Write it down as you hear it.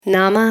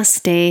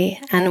Namaste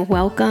and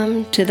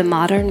welcome to the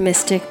Modern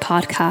Mystic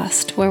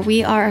podcast, where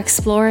we are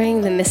exploring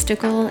the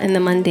mystical in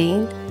the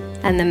mundane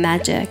and the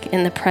magic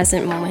in the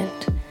present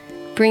moment,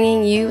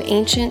 bringing you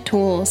ancient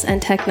tools and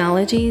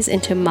technologies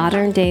into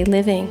modern day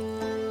living,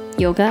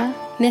 yoga,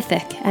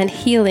 mythic, and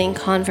healing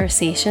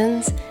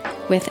conversations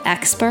with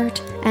expert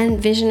and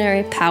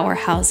visionary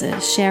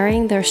powerhouses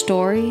sharing their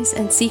stories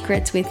and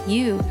secrets with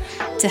you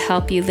to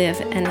help you live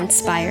an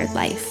inspired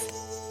life.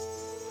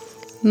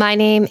 My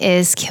name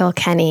is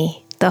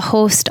Kilkenny, the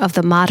host of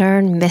the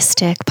Modern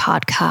Mystic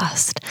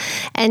podcast.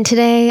 And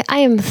today I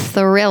am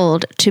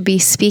thrilled to be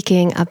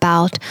speaking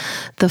about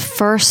the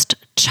first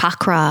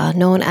chakra,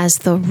 known as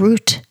the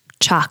root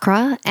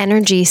chakra,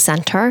 energy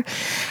center,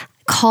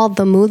 called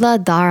the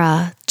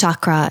Muladhara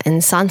chakra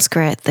in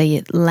Sanskrit,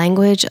 the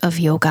language of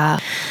yoga.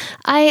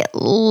 I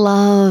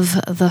love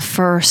the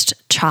first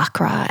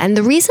chakra. And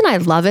the reason I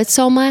love it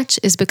so much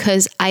is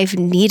because I've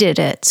needed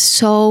it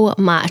so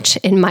much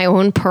in my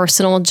own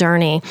personal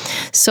journey.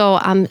 So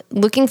I'm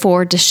looking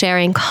forward to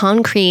sharing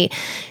concrete,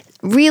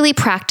 really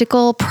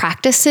practical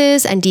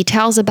practices and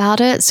details about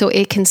it so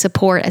it can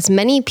support as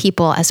many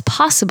people as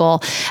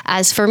possible.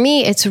 As for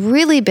me, it's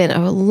really been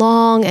a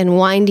long and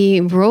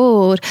windy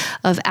road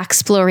of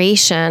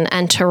exploration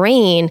and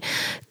terrain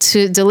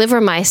to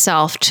deliver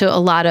myself to a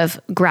lot of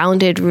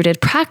grounded, rooted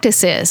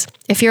practices.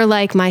 If you're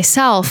like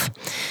myself,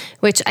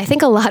 which I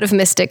think a lot of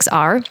mystics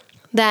are,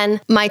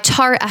 then my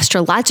chart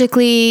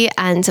astrologically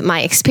and my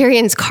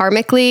experience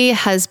karmically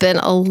has been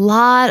a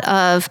lot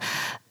of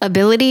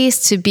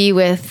abilities to be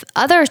with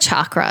other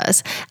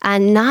chakras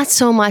and not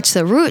so much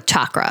the root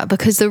chakra,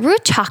 because the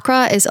root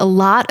chakra is a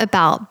lot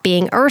about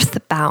being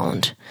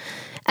earthbound.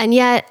 And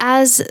yet,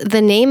 as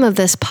the name of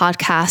this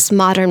podcast,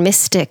 Modern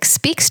Mystic,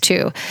 speaks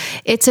to,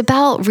 it's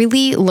about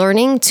really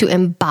learning to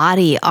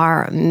embody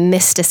our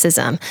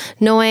mysticism,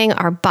 knowing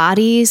our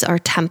bodies, our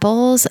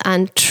temples,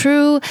 and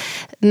true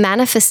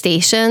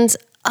manifestations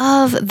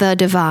of the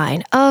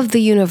divine, of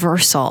the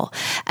universal.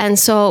 And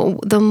so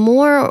the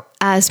more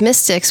as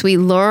mystics we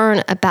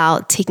learn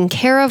about taking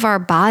care of our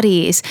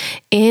bodies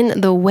in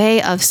the way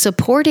of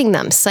supporting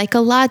them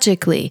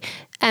psychologically,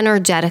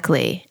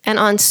 energetically, and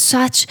on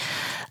such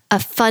a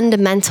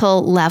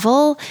fundamental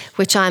level,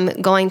 which I'm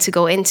going to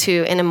go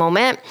into in a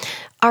moment,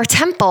 our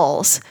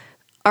temples,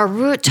 our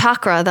root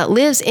chakra that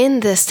lives in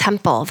this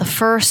temple, the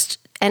first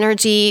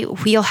energy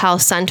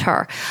wheelhouse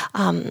center,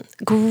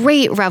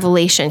 great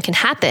revelation can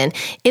happen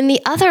in the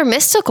other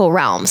mystical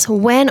realms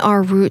when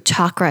our root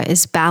chakra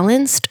is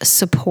balanced,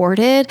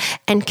 supported,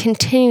 and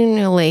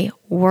continually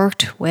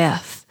worked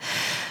with.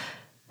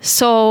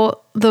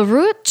 So the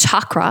root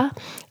chakra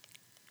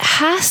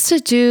has to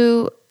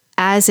do,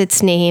 as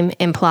its name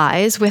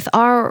implies, with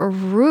our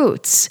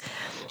roots.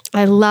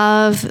 I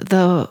love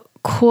the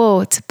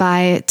quote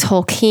by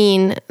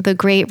Tolkien, the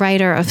great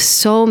writer of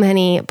so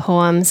many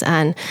poems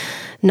and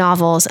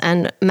novels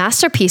and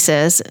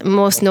masterpieces,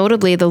 most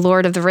notably The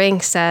Lord of the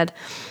Rings, said,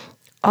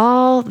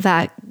 "All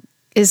that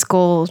is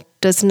gold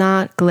does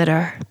not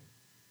glitter.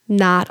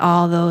 Not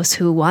all those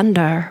who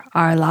wander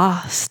are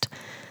lost.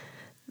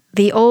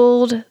 The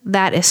old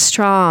that is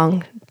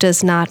strong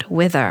does not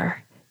wither.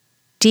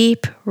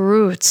 Deep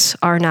roots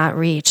are not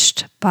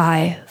reached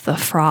by the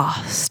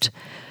frost."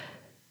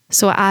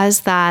 So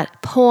as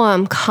that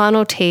poem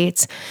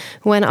connotates,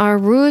 when our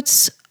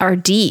roots are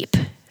deep,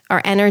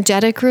 our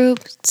energetic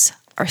roots,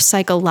 our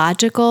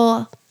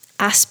psychological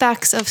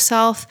aspects of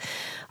self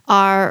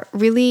are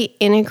really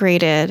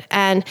integrated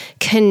and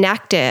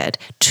connected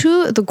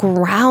to the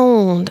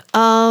ground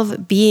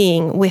of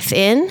being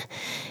within,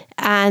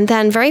 and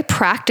then very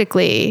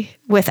practically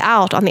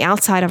without, on the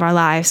outside of our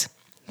lives,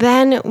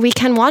 then we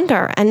can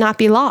wander and not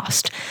be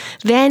lost.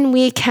 Then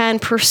we can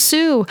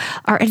pursue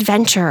our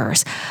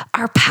adventures,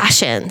 our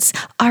passions,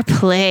 our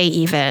play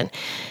even.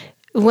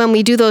 When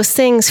we do those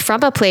things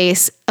from a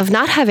place of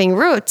not having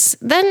roots,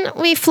 then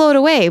we float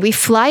away, we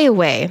fly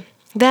away.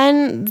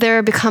 Then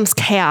there becomes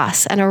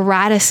chaos and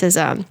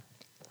erraticism.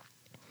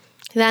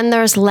 Then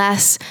there's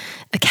less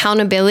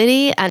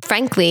accountability and,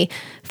 frankly,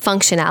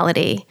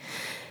 functionality.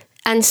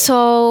 And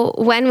so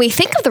when we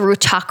think of the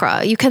root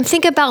chakra, you can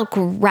think about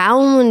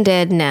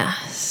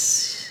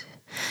groundedness.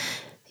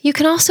 You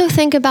can also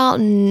think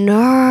about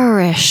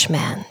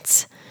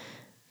nourishment,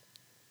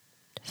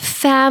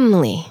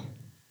 family,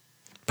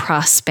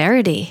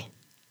 prosperity,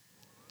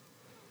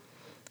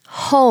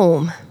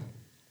 home,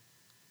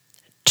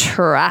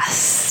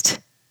 trust,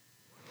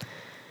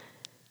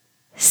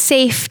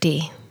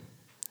 safety,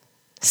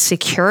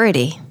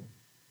 security,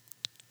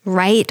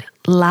 right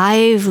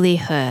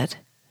livelihood,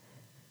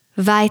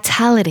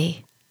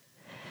 vitality,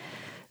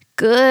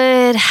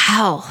 good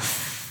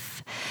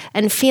health,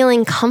 and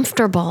feeling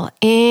comfortable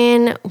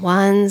in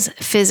one's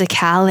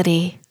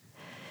physicality.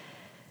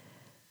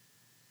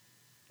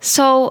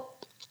 So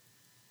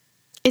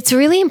it's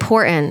really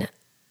important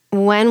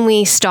when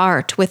we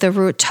start with the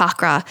root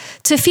chakra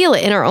to feel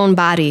it in our own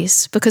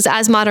bodies, because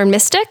as modern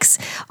mystics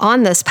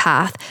on this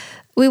path,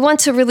 we want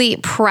to really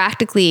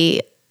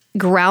practically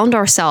ground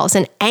ourselves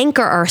and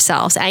anchor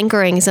ourselves.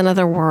 Anchoring is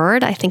another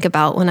word I think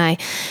about when I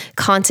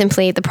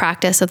contemplate the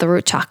practice of the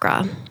root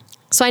chakra.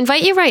 So I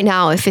invite you right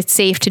now, if it's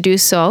safe to do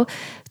so,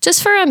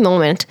 just for a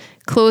moment,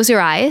 close your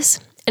eyes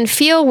and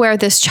feel where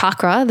this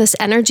chakra, this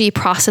energy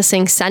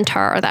processing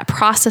center that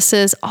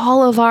processes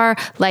all of our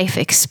life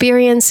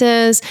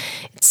experiences.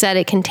 It said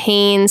it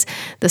contains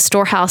the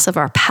storehouse of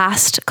our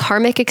past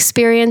karmic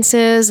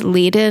experiences,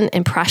 lead-in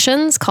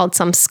impressions called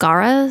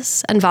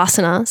samskaras and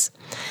vasanas.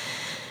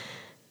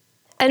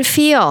 And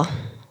feel,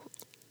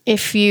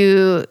 if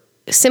you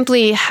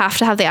simply have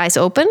to have the eyes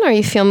open or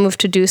you feel moved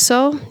to do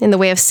so in the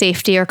way of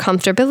safety or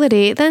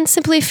comfortability, then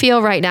simply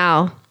feel right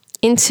now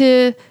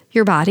into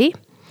your body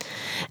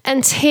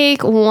and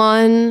take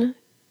one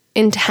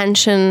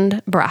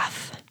intentioned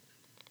breath.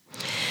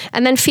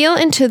 And then feel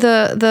into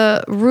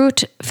the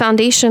root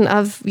foundation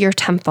of your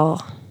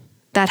temple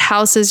that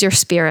houses your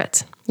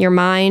spirit, your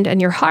mind,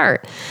 and your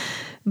heart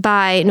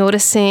by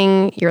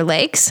noticing your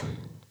legs,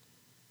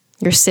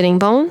 your sitting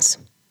bones,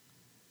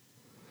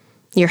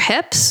 your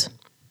hips,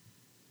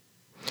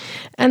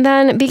 and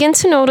then begin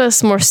to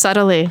notice more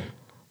subtly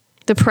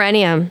the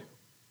perineum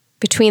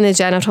between the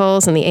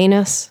genitals and the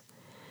anus.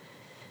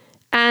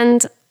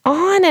 And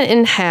on an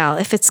inhale,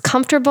 if it's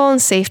comfortable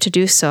and safe to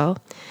do so,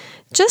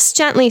 just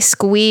gently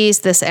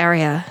squeeze this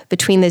area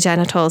between the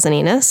genitals and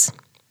anus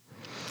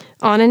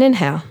on an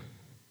inhale.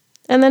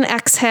 And then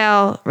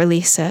exhale,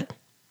 release it.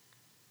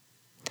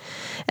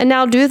 And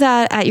now do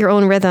that at your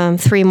own rhythm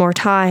 3 more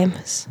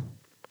times.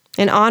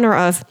 In honor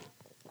of,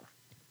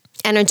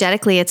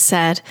 energetically it's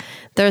said,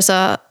 there's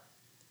a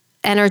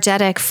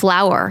energetic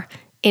flower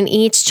in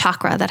each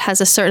chakra that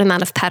has a certain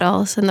amount of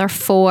petals, and there are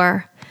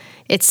 4.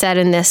 It's said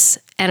in this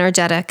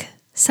energetic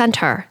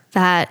center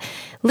that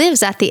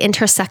lives at the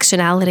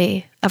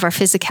intersectionality of our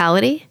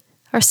physicality,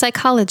 our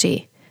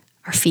psychology,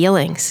 our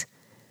feelings,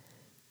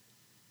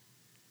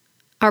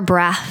 our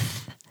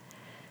breath,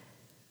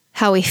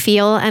 how we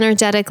feel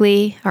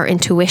energetically, our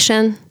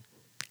intuition,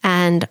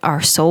 and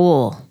our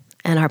soul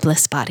and our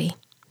bliss body.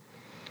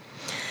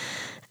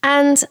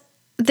 And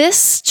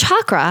this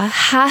chakra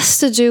has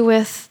to do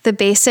with the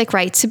basic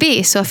right to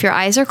be. So if your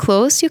eyes are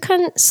closed, you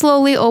can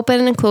slowly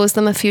open and close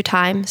them a few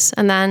times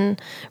and then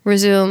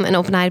resume an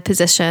open-eyed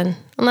position,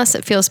 unless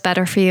it feels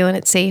better for you and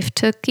it's safe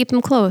to keep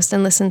them closed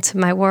and listen to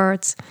my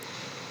words.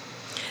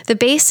 The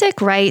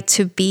basic right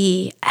to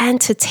be and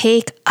to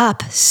take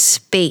up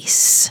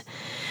space.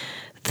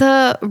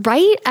 The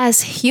right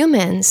as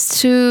humans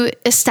to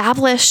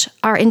establish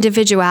our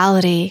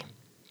individuality.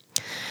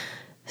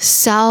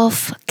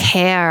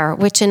 Self-care,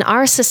 which in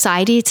our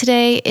society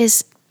today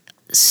is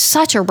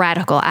such a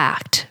radical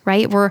act,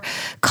 right? We're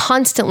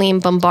constantly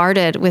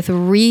bombarded with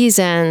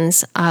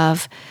reasons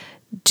of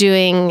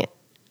doing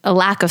a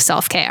lack of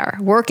self-care,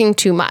 working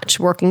too much,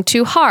 working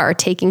too hard,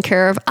 taking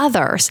care of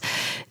others.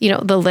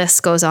 The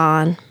list goes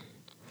on.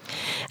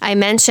 I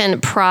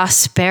mentioned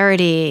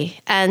prosperity,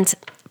 and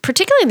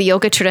particularly in the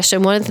yoga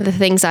tradition, one of the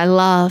things I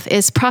love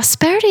is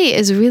prosperity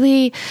is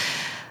really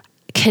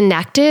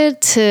connected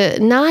to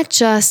not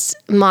just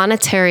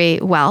monetary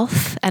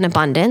wealth and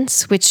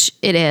abundance, which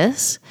it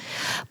is,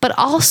 but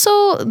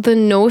also the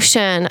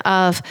notion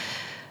of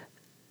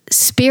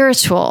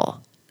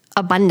spiritual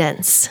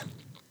abundance,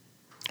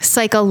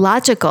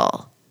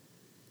 psychological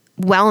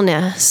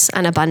wellness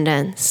and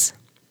abundance.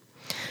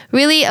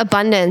 Really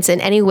abundance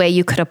in any way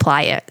you could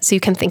apply it. So you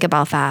can think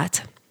about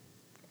that.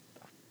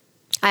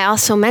 I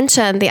also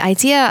mentioned the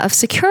idea of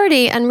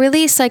security, and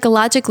really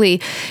psychologically,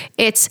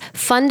 it's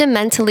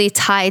fundamentally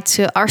tied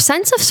to our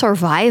sense of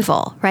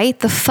survival, right?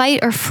 The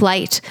fight or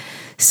flight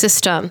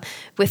system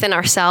within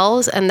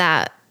ourselves and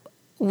that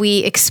we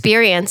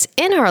experience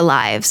in our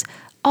lives,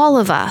 all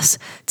of us,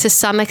 to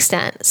some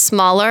extent,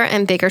 smaller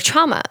and bigger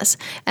traumas.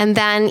 And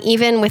then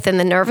even within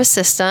the nervous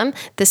system,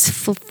 this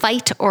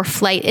fight or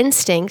flight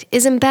instinct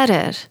is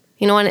embedded.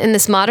 And in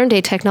this modern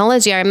day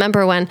technology, I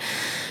remember when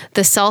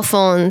the cell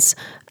phones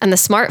and the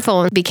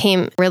smartphone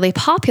became really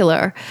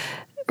popular,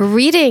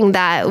 reading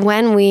that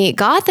when we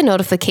got the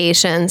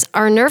notifications,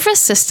 our nervous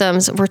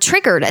systems were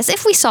triggered as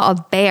if we saw a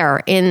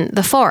bear in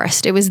the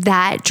forest. It was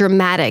that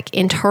dramatic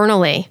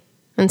internally.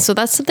 And so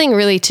that's something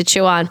really to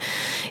chew on.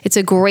 It's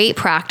a great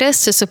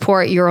practice to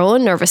support your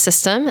own nervous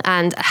system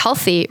and a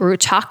healthy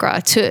root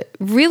chakra to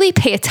really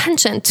pay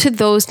attention to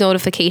those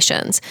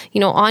notifications,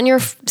 on your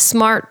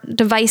smart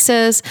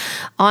devices,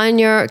 on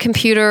your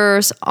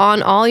computers,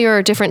 on all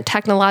your different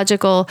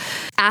technological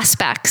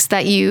aspects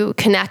that you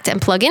connect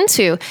and plug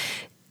into.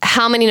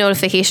 How many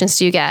notifications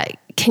do you get?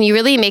 Can you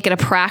really make it a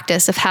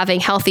practice of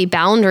having healthy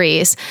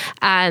boundaries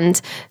and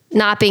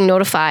not being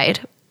notified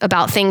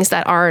about things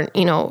that aren't,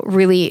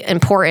 really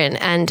important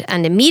and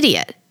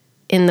immediate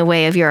in the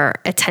way of your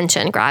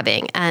attention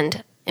grabbing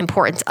and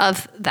importance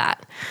of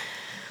that?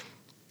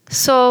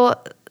 So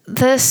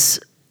this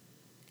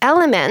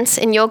element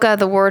in yoga,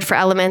 the word for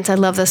element, I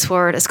love this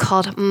word, is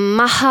called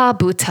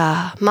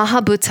Mahabhuta.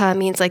 Mahabhuta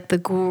means like the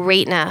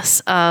greatness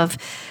of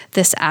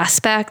this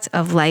aspect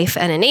of life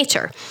and in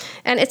nature.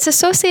 And it's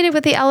associated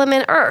with the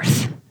element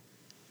earth.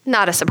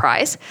 Not a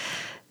surprise.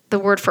 The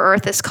word for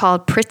earth is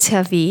called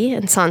Prithvi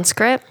in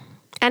Sanskrit.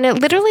 And it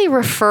literally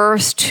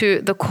refers to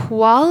the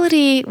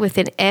quality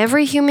within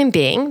every human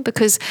being,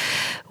 because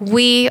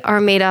we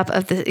are made up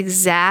of the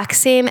exact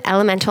same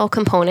elemental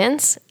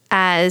components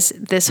as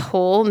this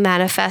whole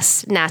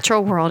manifest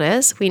natural world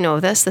is. We know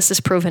this. This is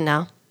proven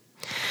now.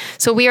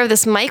 So we are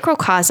this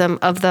microcosm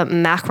of the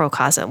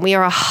macrocosm. We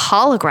are a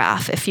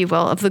holograph, if you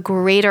will, of the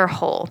greater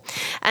whole.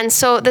 And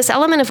so this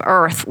element of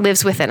earth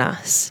lives within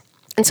us.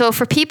 And so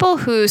for people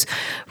whose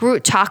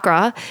root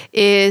chakra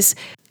is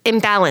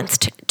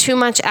imbalanced, too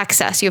much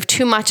excess, you have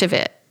too much of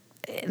it,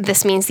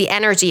 this means the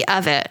energy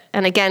of it.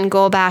 And again,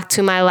 go back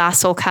to my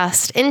last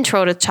Soulcast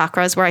intro to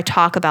chakras where I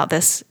talk about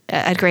this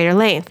at greater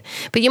length.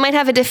 But you might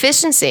have a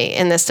deficiency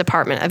in this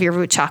department of your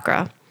root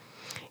chakra.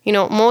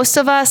 Most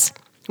of us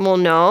will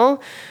know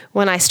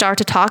when I start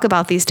to talk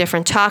about these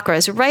different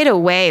chakras right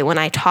away when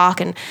I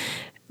talk and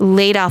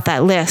laid out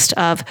that list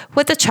of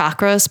what the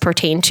chakras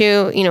pertain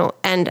to,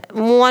 and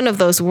one of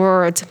those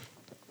words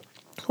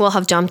will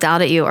have jumped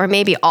out at you, or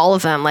maybe all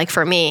of them, like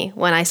for me,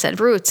 when I said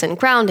roots and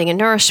grounding and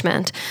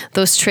nourishment,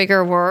 those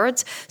trigger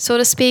words, so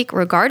to speak,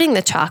 regarding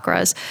the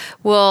chakras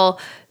will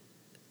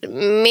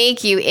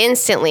make you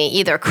instantly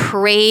either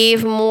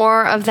crave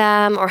more of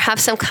them or have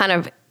some kind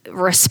of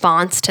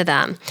response to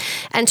them.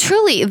 And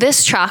truly,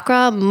 this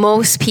chakra,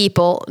 most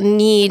people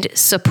need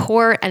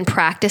support and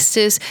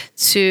practices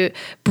to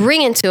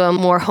bring into a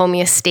more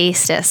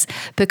homeostasis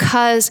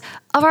because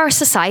of our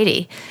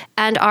society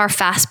and our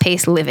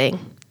fast-paced living.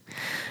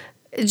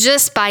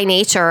 Just by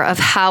nature of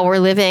how we're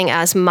living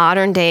as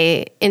modern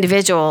day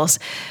individuals,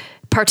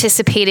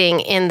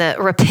 participating in the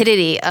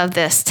rapidity of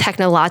this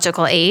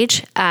technological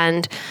age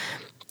and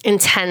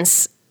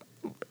intense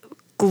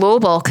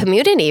global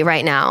community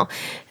right now,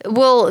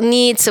 will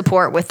need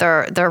support with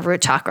their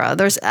root chakra.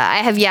 I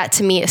have yet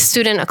to meet a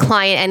student, a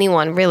client,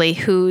 anyone really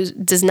who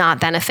does not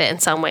benefit in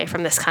some way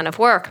from this kind of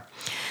work.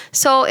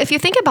 So if you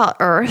think about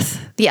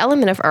earth, the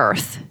element of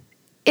earth,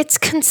 it's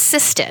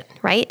consistent,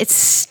 right? It's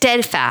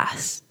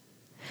steadfast.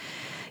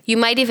 You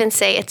might even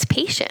say it's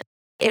patient.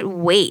 It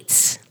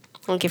waits.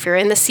 Like if you're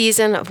in the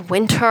season of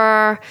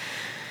winter,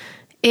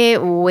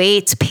 it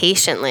waits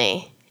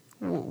patiently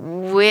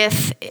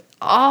with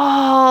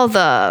all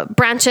the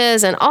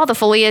branches and all the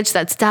foliage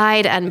that's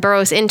died and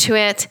burrows into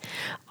it.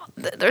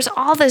 There's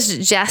all this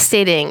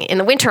gestating in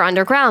the winter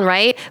underground,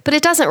 right? But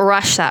it doesn't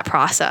rush that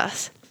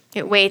process.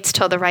 It waits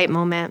till the right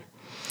moment.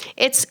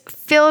 It's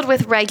filled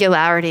with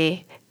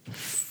regularity,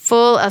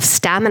 full of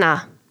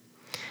stamina.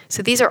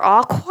 So these are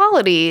all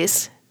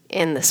qualities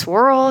in this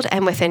world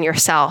and within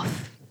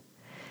yourself.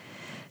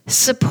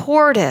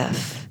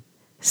 Supportive,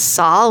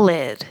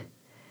 solid,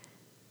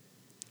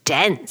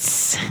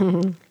 dense.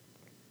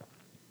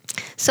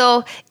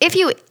 So if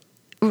you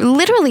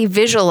literally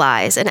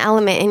visualize an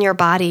element in your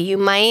body, you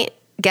might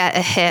get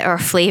a hit or a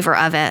flavor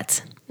of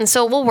it. And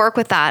so we'll work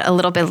with that a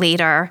little bit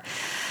later.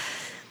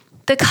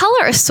 The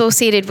color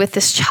associated with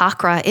this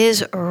chakra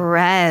is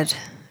red.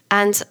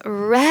 And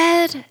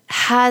red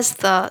has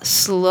the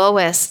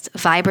slowest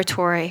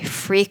vibratory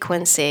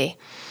frequency.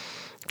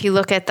 If you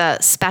look at the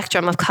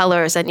spectrum of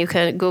colors, and you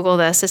can Google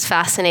this, it's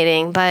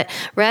fascinating, but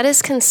red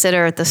is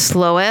considered the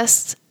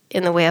slowest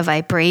in the way of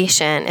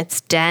vibration.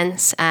 It's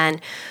dense and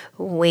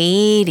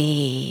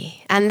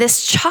weighty. And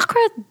this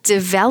chakra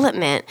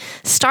development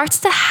starts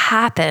to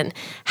happen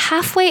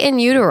halfway in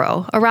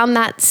utero, around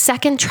that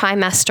second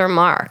trimester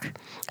mark,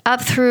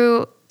 up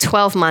through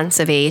 12 months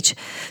of age.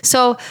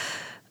 So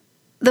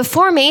the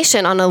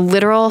formation on a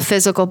literal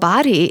physical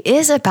body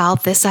is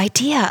about this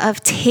idea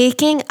of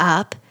taking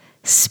up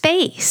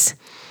space.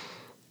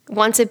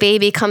 Once a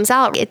baby comes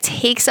out, it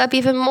takes up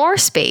even more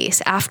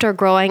space after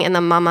growing in the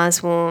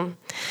mama's womb.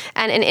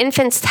 And an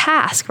infant's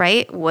task,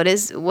 right? What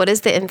is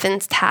the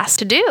infant's task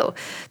to do?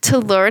 To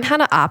learn how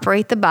to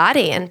operate the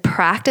body and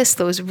practice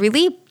those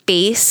really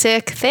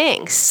basic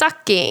things: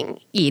 sucking,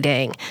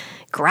 eating,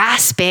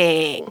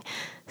 grasping,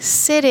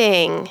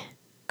 sitting,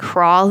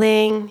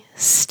 crawling,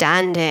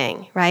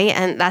 standing, right?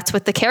 And that's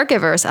what the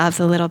caregivers of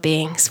the little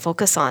beings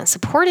focus on,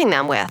 supporting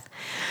them with.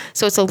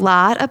 So it's a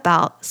lot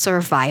about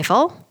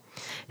survival,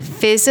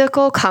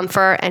 physical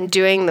comfort, and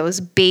doing those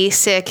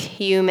basic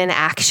human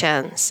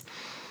actions.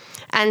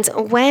 And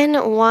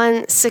when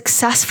one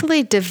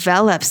successfully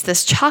develops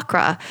this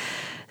chakra,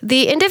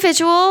 the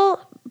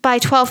individual by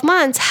 12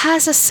 months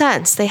has a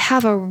sense they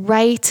have a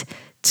right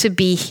to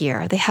be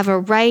here. They have a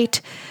right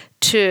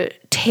to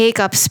take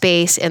up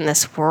space in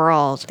this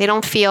world. They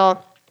don't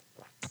feel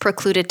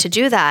precluded to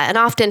do that. And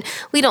often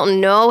we don't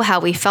know how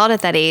we felt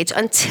at that age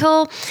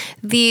until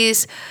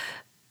these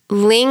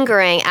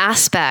lingering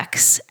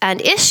aspects and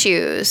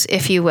issues,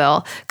 if you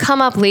will,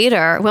 come up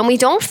later when we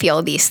don't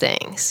feel these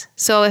things.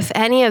 So if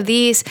any of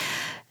these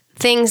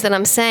things that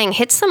I'm saying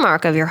hits the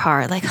mark of your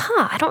heart, like,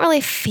 I don't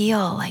really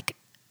feel like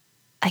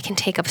I can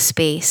take up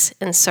space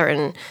in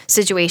certain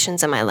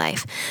situations in my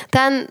life,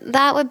 then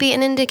that would be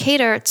an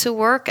indicator to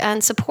work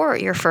and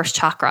support your first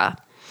chakra.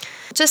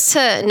 Just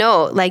to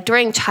note, like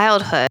during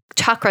childhood,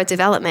 chakra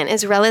development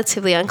is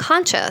relatively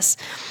unconscious,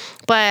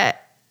 but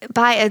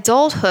by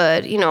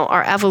adulthood,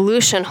 our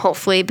evolution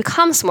hopefully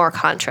becomes more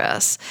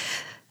conscious,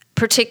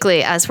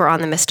 particularly as we're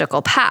on the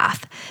mystical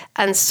path.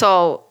 And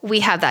so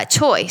we have that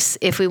choice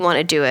if we want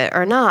to do it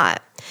or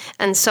not.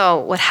 And so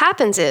what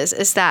happens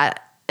is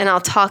that, and I'll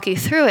talk you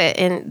through it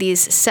in these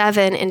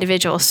 7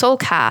 individual soul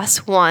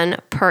casts, 1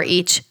 per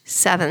each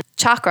 7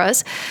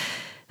 chakras,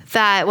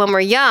 that when we're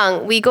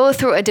young, we go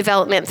through a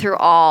development through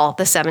all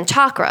the 7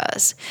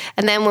 chakras.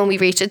 And then when we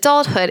reach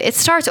adulthood, it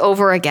starts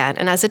over again.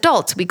 And as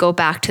adults, we go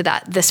back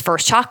to this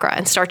first chakra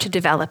and start to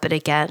develop it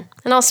again.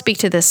 And I'll speak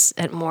to this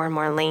at more and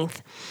more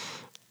length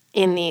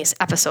in these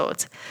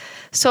episodes.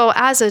 So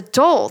as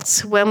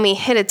adults, when we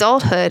hit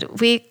adulthood,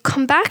 we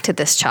come back to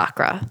this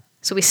chakra.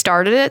 So we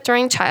started it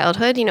during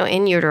childhood,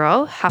 in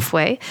utero,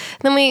 halfway.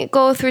 Then we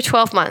go through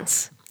 12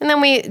 months. And then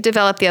we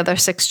develop the other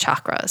 6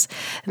 chakras.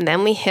 And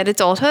then we hit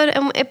adulthood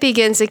and it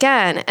begins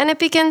again. And it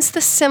begins the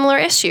similar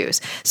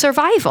issues,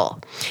 survival.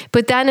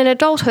 But then in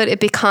adulthood, it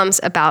becomes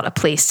about a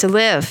place to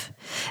live.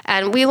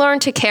 And we learn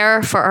to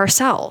care for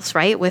ourselves,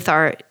 right? With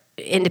our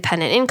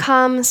independent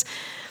incomes.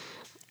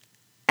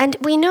 And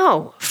we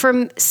know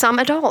from some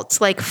adults,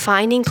 like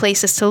finding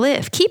places to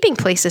live, keeping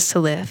places to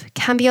live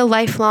can be a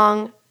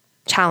lifelong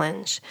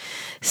challenge.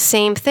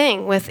 Same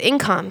thing with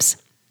incomes.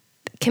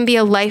 Can be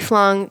a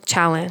lifelong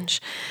challenge.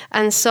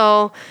 And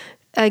so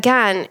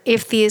again,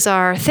 if these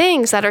are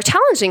things that are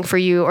challenging for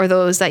you or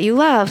those that you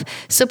love,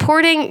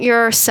 supporting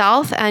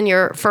yourself and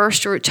your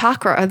first root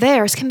chakra or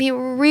theirs can be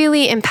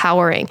really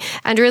empowering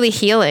and really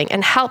healing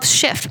and helps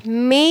shift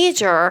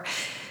major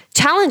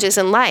challenges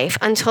in life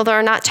until there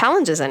are not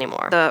challenges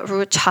anymore. The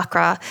root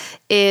chakra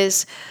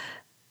is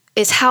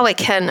how it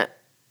can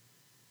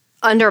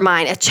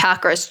undermine a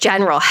chakra's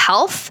general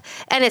health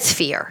and its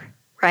fear.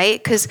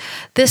 Right? Because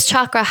this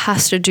chakra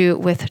has to do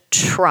with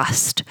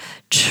trust.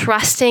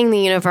 Trusting the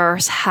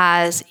universe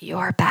has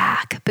your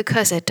back,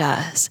 because it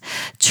does.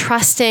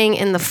 Trusting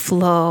in the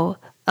flow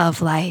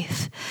of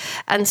life.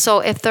 And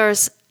so if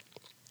there's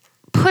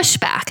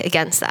pushback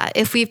against that,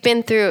 if we've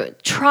been through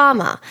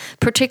trauma,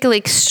 particularly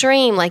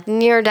extreme, like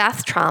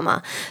near-death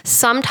trauma,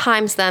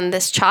 sometimes then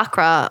this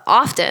chakra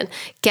often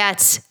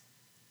gets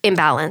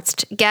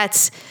imbalanced,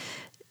 gets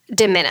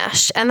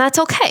diminished. And that's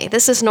okay.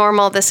 This is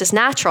normal. This is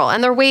natural.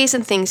 And there are ways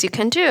and things you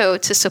can do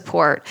to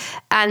support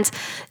and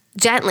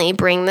gently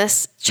bring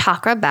this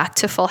chakra back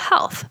to full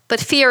health. But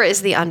fear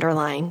is the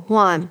underlying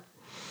one.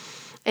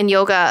 In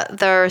yoga,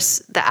 there's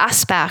the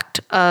aspect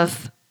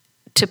of,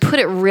 to put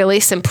it really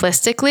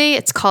simplistically,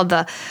 it's called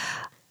the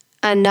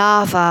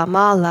anava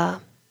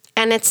mala.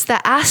 And it's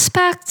the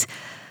aspect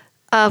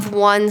of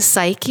one's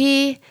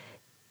psyche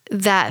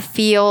that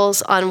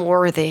feels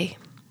unworthy.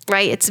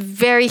 Right? It's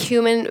very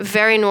human,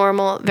 very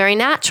normal, very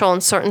natural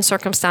in certain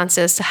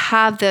circumstances to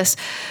have this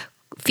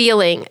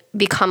feeling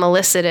become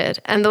elicited.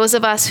 And those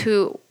of us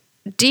who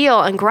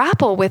deal and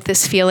grapple with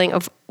this feeling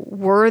of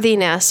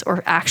worthiness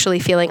or actually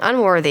feeling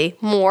unworthy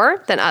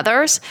more than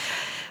others,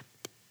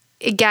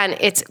 again,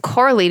 it's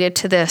correlated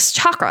to this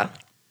chakra.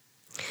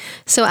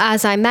 So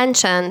as I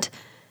mentioned,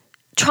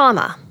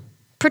 trauma,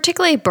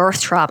 particularly birth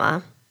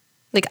trauma.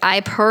 Like I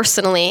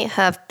personally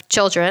have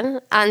children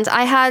and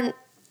I had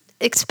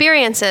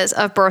experiences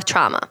of birth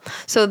trauma.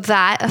 So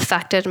that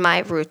affected my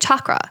root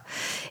chakra.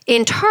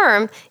 In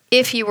turn,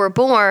 if you were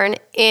born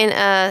in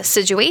a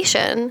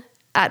situation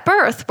at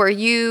birth where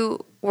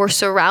you were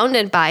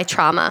surrounded by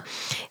trauma,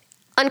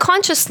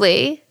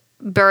 unconsciously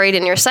buried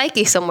in your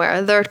psyche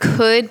somewhere, there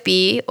could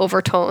be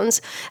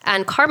overtones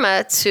and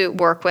karma to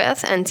work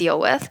with and deal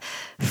with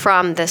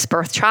from this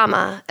birth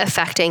trauma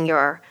affecting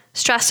your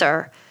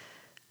stressor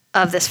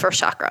of this first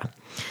chakra.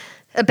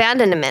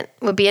 Abandonment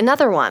would be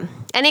another one.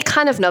 Any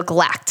kind of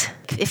neglect.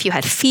 If you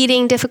had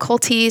feeding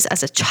difficulties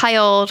as a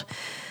child,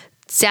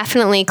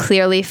 definitely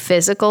clearly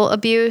physical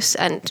abuse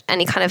and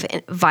any kind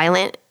of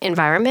violent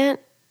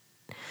environment.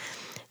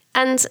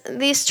 And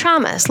these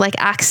traumas like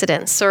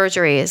accidents,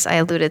 surgeries, I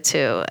alluded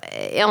to,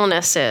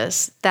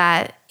 illnesses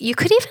that you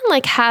could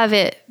even have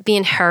it be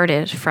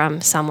inherited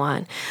from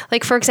someone.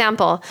 Like for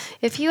example,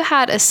 if you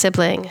had a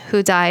sibling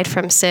who died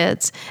from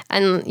SIDS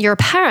and your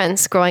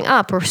parents growing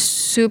up were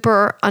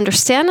super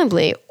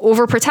understandably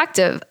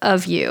overprotective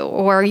of you,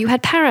 or you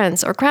had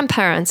parents or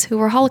grandparents who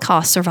were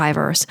Holocaust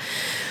survivors,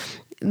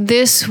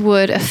 this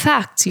would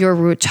affect your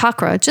root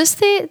chakra, just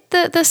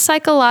the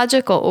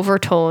psychological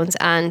overtones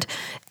and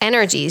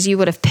energies you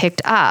would have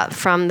picked up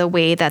from the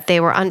way that they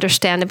were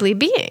understandably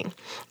being.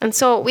 And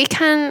so we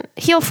can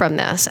heal from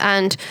this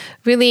and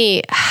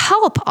really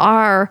help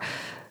our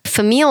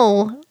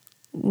familial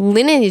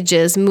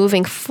lineages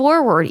moving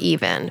forward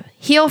even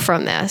heal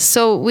from this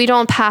so we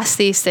don't pass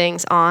these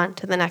things on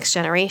to the next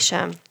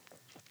generation.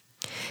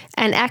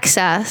 And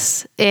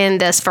excess in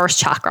this first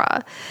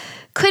chakra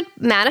could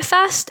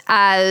manifest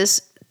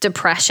as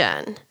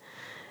depression.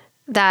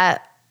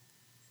 That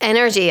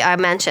energy I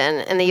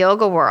mentioned in the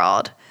yoga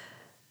world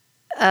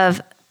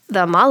of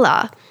the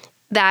mala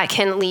that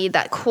can lead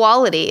that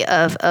quality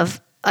of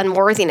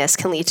unworthiness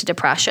can lead to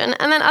depression.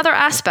 And then other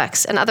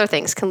aspects and other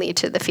things can lead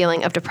to the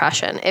feeling of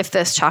depression if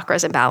this chakra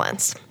is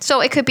imbalanced.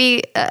 So it could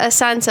be a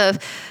sense of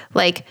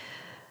like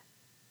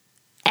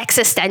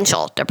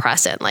existential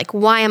depression. Like,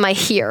 why am I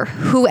here?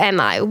 Who am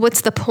I?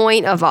 What's the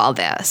point of all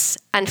this?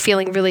 And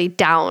feeling really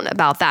down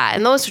about that.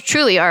 And those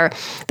truly are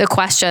the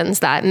questions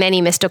that many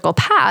mystical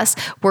paths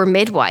were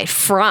midwife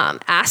from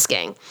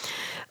asking.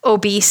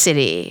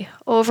 Obesity,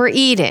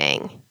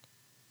 overeating,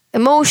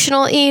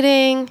 emotional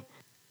eating,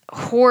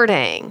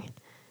 hoarding.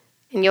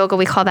 In yoga,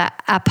 we call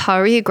that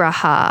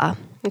aparigraha.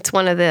 It's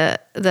one of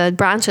the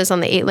branches on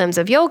the 8 limbs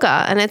of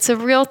yoga. And it's a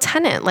real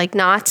tenet, like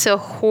not to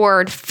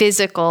hoard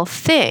physical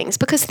things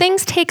because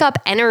things take up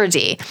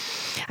energy.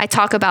 I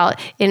talk about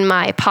in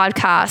my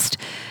podcast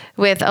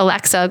with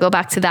Alexa, go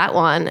back to that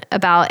one,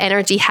 about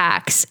energy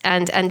hacks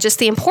and just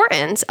the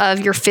importance of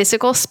your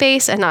physical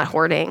space and not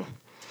hoarding.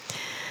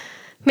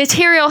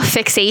 Material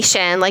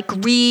fixation, like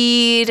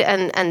greed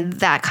and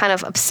that kind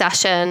of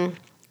obsession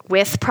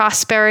with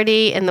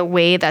prosperity in the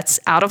way that's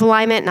out of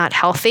alignment, not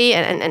healthy,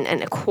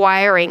 and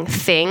acquiring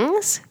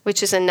things,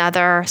 which is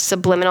another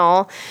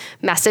subliminal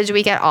message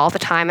we get all the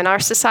time in our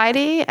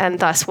society, and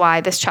thus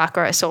why this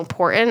chakra is so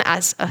important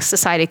as a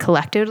society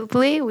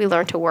collectively we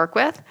learn to work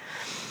with.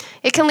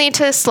 It can lead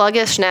to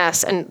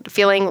sluggishness and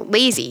feeling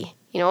lazy,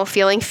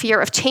 feeling fear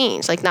of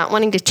change, like not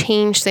wanting to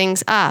change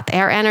things up.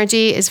 Air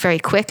energy is very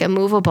quick and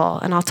movable,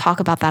 and I'll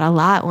talk about that a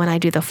lot when I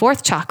do the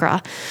 4th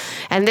chakra.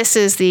 And this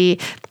is the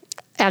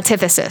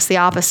antithesis, the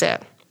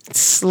opposite,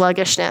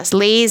 sluggishness,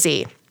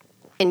 lazy.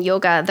 In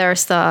yoga,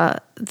 there's the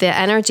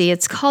energy,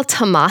 it's called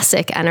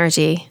tamasic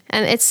energy.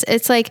 And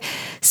it's like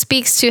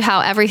speaks to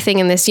how everything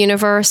in this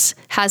universe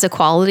has a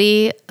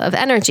quality of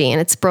energy, and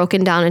it's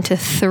broken down into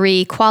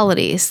 3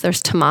 qualities.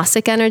 There's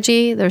tamasic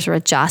energy, there's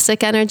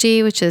rajasic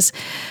energy, which is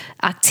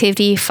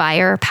activity,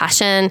 fire,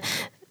 passion,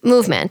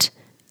 movement.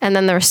 And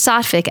then there's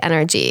sattvic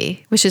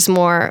energy, which is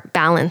more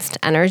balanced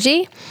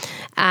energy.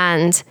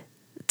 And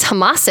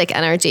tamasic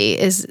energy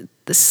is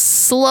the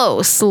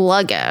slow,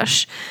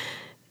 sluggish.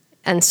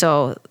 And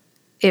so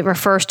it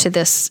refers to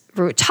this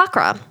root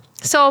chakra.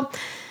 So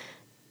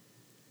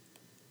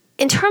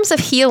in terms of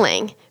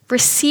healing,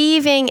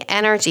 receiving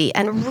energy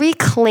and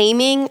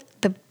reclaiming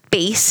the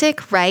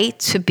basic right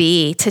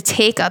to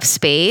take up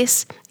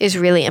space is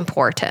really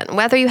important.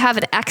 Whether you have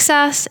an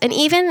excess and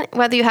even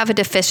whether you have a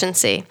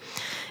deficiency.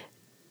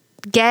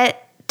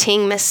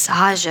 Getting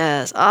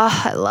massages.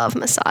 Oh, I love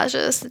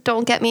massages.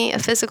 Don't get me a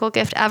physical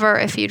gift ever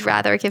if you'd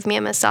rather give me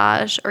a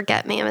massage or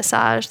get me a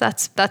massage.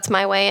 That's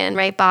my way in,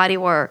 right? Body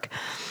work.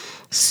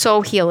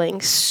 So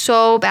healing,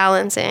 so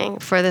balancing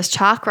for this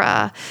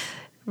chakra.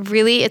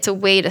 Really, it's a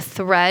way to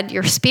thread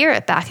your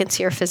spirit back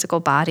into your physical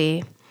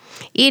body.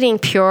 Eating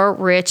pure,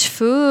 rich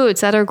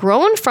foods that are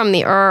grown from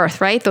the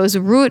earth, right? Those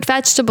root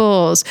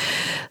vegetables,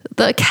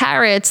 the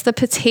carrots, the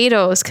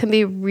potatoes can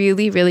be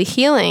really, really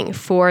healing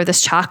for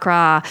this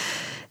chakra.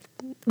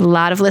 A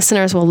lot of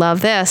listeners will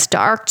love this.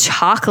 Dark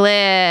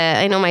chocolate.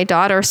 I know my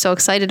daughter is so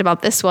excited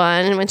about this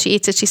one. And when she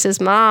eats it, she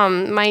says,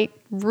 Mom, my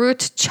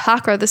root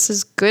chakra, this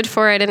is good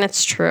for it. And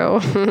it's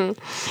true.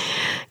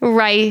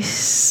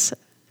 Rice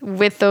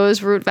with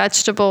those root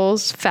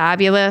vegetables,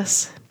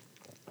 fabulous.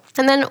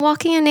 And then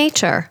walking in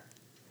nature.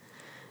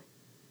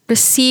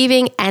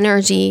 Receiving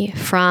energy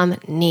from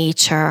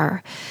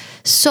nature.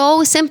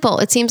 So simple.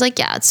 It seems like,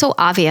 it's so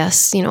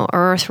obvious,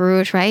 earth,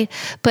 root, right?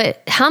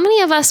 But how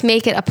many of us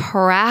make it a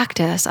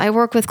practice? I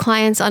work with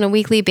clients on a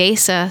weekly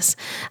basis,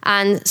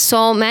 and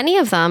so many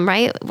of them,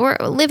 right? We're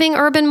living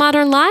urban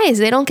modern lives.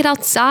 They don't get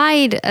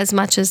outside as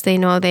much as they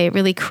know they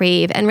really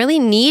crave and really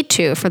need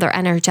to for their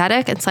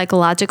energetic and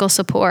psychological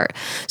support.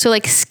 So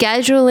like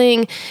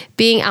scheduling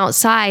being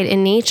outside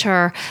in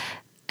nature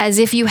as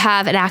if you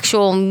have an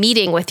actual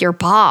meeting with your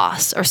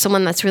boss or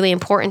someone that's really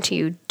important to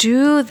you.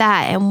 Do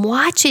that and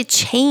watch it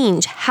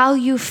change how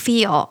you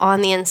feel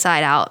on the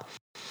inside out.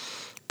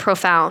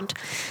 Profound.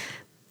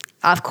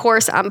 Of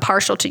course, I'm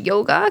partial to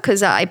yoga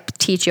because I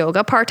teach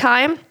yoga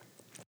part-time.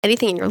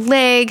 Anything in your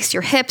legs,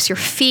 your hips, your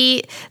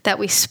feet that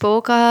we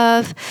spoke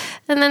of.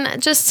 And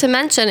then just to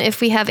mention, if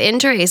we have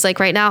injuries,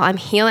 like right now I'm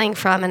healing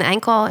from an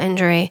ankle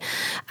injury.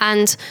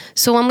 And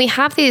so when we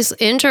have these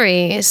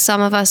injuries, some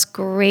of us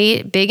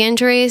great big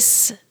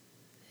injuries,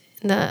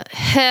 the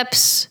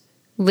hips,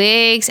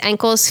 legs,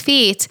 ankles,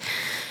 feet,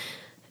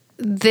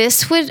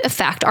 this would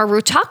affect our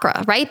root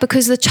chakra, right?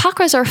 Because the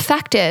chakras are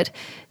affected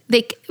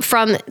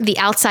from the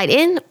outside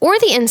in or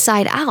the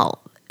inside out.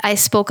 I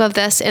spoke of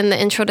this in the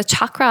intro to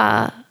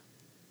Chakra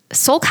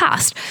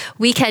Soulcast.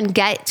 We can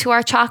get to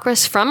our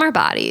chakras from our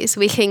bodies.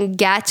 We can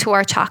get to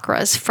our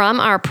chakras from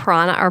our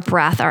prana, our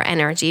breath, our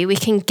energy. We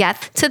can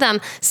get to them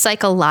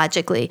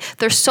psychologically.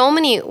 There's so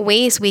many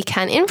ways we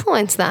can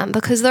influence them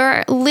because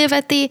they live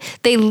at the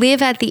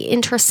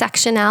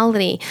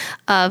intersectionality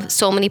of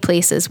so many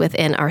places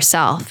within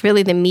ourselves.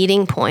 Really the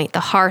meeting point, the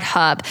heart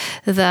hub,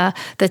 the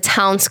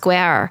town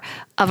square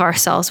of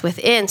ourselves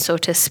within, so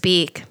to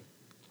speak.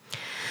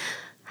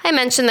 I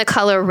mentioned the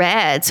color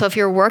red. So if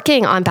you're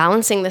working on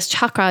balancing this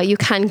chakra, you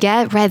can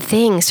get red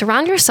things.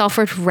 Surround yourself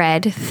with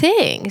red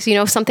things.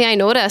 Something I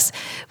noticed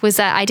was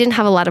that I didn't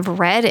have a lot of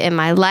red in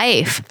my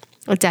life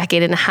a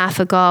decade and a half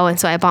ago. And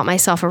so I bought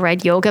myself a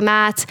red yoga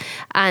mat,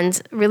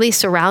 and really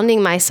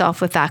surrounding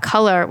myself with that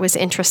color was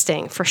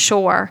interesting for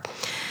sure.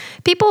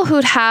 People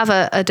who'd have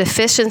a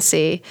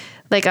deficiency,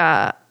 like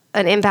an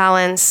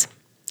imbalance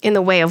in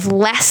the way of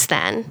less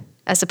than,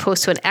 as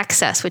opposed to an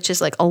excess, which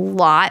is like a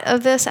lot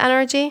of this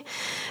energy,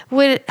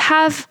 would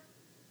have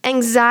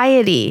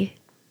anxiety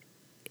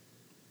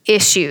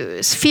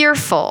issues,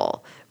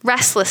 fearful,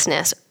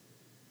 restlessness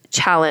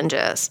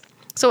challenges.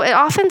 So it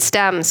often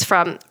stems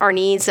from our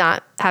needs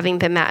not having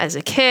been met as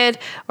a kid,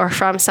 or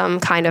from some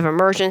kind of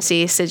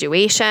emergency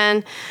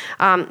situation.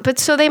 But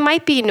so they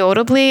might be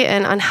notably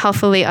and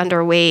unhealthily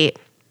underweight.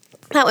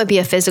 That would be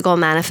a physical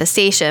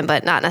manifestation,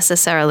 but not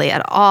necessarily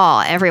at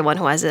all. Everyone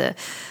who has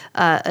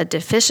a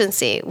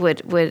deficiency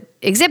would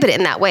exhibit it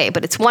in that way,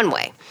 but it's one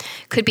way.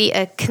 Could be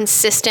a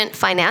consistent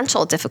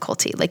financial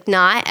difficulty, like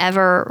not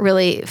ever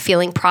really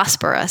feeling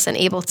prosperous and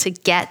able to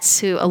get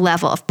to a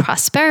level of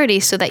prosperity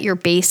so that your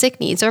basic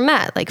needs are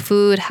met, like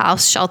food,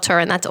 house, shelter,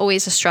 and that's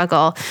always a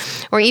struggle.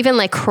 Or even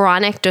like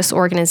chronic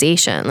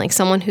disorganization, like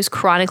someone who's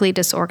chronically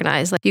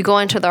disorganized. Like you go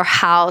into their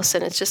house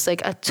and it's just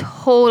like a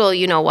total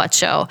you-know-what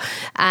show.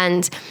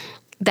 And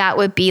that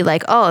would be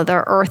like, oh,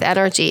 their earth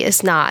energy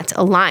is not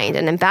aligned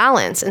and in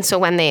balance. And so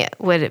when they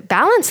would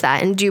balance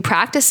that and do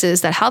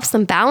practices that helps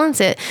them balance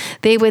it,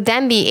 they would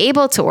then be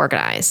able to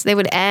organize. They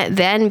would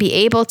then be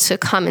able to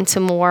come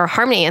into more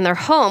harmony in their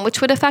home, which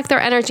would affect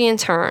their energy in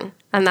turn.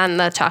 And then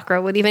the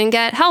chakra would even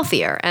get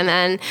healthier. And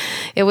then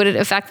it would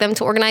affect them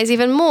to organize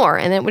even more.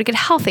 And it would get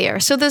healthier.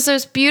 So there's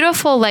this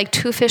beautiful like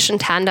two fish in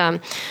tandem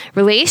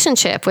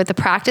relationship with the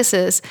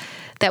practices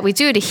that we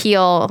do to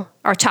heal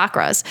our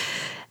chakras.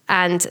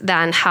 And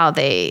then how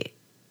they,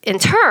 in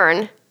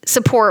turn,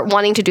 support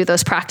wanting to do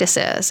those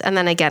practices. And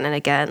then again and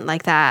again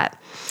like that.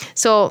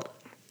 So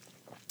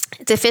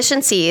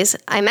deficiencies,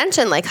 I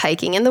mentioned like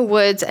hiking in the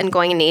woods and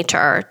going in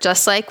nature,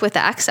 just like with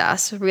the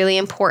excess, really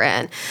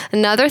important.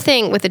 Another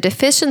thing with the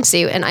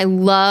deficiency, and I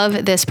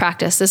love this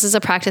practice. This is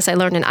a practice I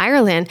learned in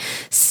Ireland.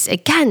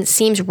 Again,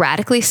 seems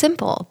radically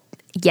simple,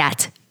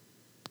 yet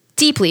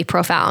deeply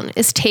profound,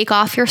 is take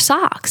off your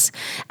socks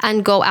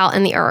and go out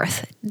in the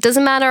earth.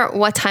 Doesn't matter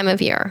what time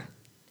of year.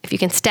 If you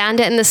can stand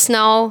it in the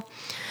snow,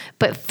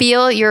 but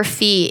feel your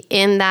feet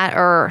in that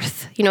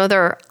earth.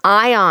 There are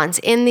ions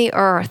in the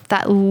earth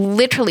that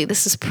literally,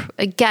 this is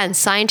again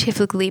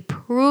scientifically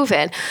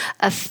proven,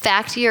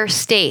 affect your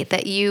state,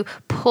 that you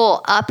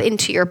pull up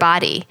into your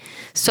body.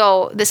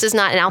 So this is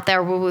not an out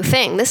there woo-woo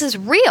thing. This is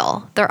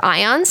real. They're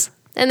ions.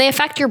 And they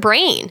affect your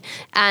brain,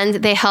 and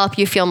they help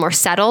you feel more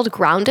settled,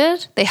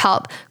 grounded. They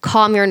help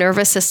calm your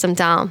nervous system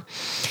down.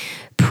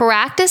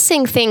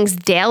 Practicing things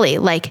daily,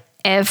 like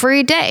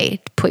every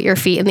day, put your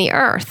feet in the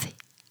earth.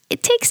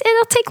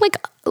 It'll take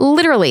like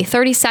literally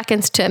 30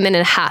 seconds to a minute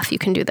and a half. You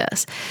can do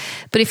this.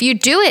 But if you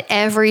do it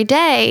every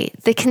day,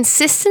 the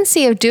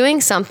consistency of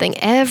doing something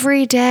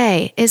every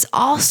day is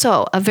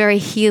also a very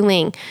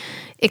healing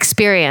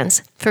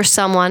experience for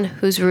someone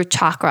whose root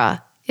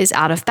chakra is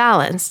out of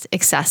balance,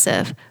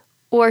 excessive,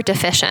 or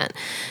deficient.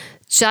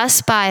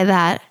 Just by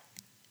that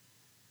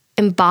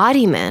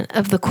embodiment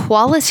of the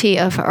quality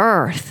of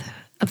earth,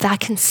 of that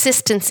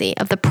consistency,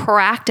 of the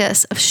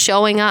practice of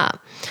showing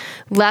up.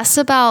 Less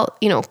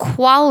about,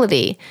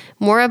 quality,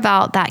 more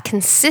about that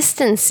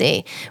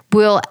consistency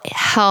will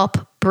help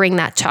bring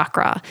that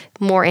chakra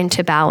more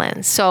into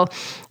balance. So,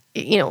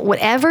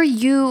 whatever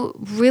you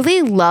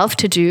really love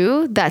to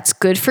do that's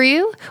good for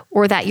you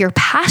or that you're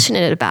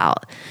passionate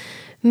about,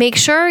 make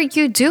sure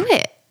you do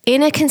it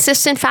in a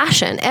consistent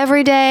fashion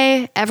every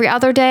day, every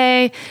other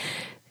day.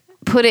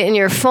 Put it in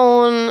your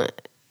phone,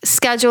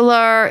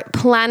 scheduler,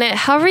 plan it,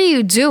 however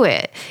you do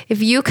it.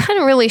 If you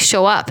can really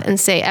show up and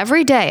say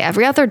every day,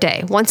 every other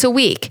day, once a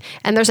week,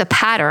 and there's a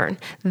pattern,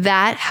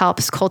 that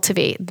helps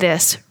cultivate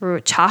this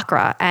root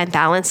chakra and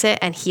balance it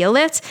and heal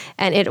it.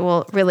 And it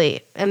will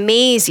really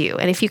amaze you.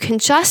 And if you can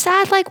just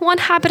add like one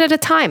habit at a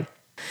time,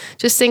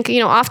 just think,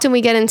 often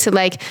we get into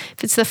like,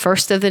 if it's the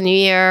first of the new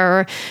year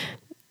or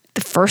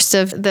the first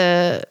of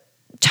the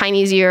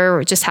Chinese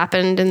year just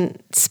happened in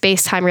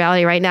space-time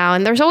reality right now.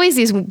 And there's always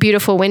these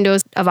beautiful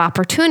windows of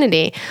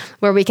opportunity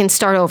where we can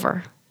start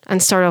over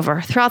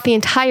throughout the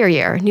entire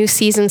year. New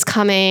seasons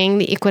coming,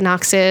 the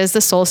equinoxes,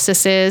 the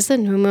solstices, the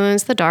new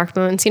moons, the dark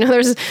moons.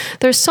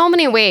 There's so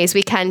many ways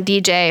we can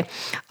DJ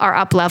our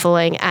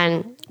up-leveling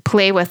and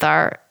play with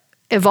our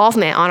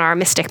evolvement on our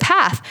mystic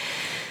path.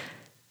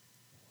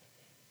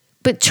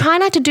 But try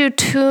not to do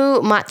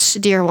too much,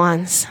 dear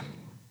ones,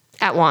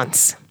 at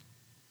once.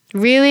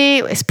 Really,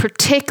 it's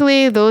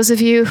particularly those of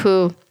you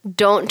who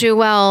don't do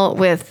well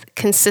with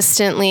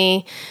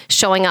consistently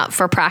showing up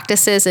for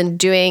practices and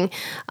doing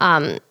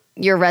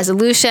your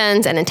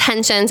resolutions and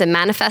intentions and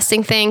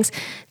manifesting things,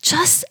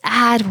 just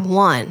add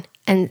one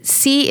and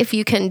see if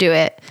you can do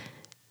it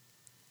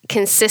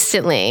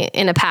consistently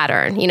in a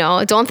pattern.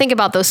 Don't think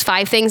about those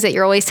 5 things that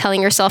you're always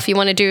telling yourself you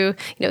want to do,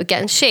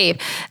 get in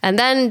shape, and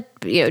then,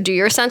 do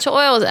your essential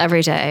oils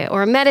every day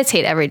or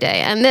meditate every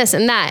day and this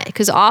and that.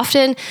 Because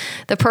often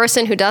the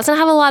person who doesn't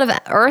have a lot of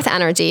earth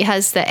energy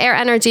has the air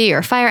energy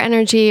or fire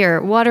energy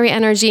or watery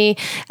energy,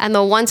 and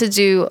they'll want to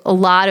do a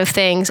lot of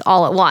things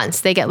all at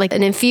once. They get like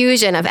an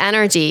infusion of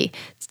energy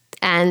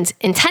and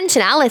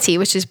intentionality,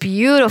 which is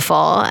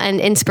beautiful, and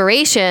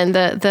inspiration.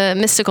 The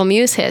mystical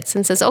muse hits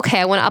and says, okay,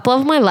 I want to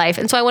up-level my life.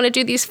 And so I want to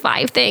do these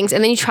 5 things.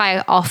 And then you try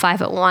all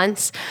 5 at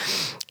once.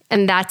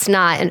 And that's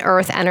not an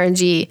earth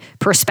energy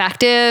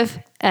perspective.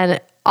 And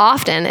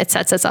often it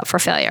sets us up for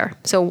failure.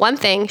 So one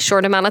thing,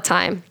 short amount of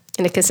time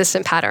in a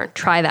consistent pattern,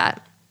 try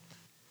that.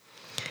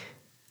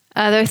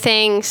 Other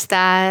things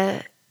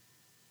that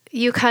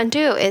you can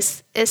do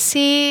is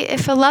see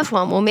if a loved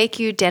one will make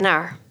you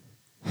dinner.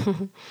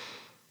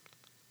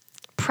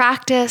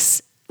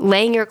 Practice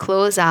laying your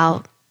clothes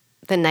out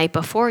the night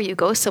before you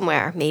go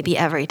somewhere, maybe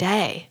every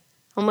day,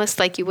 almost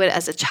like you would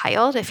as a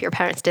child if your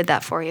parents did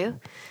that for you.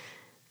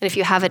 And if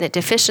you have a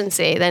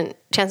deficiency, then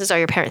chances are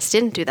your parents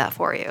didn't do that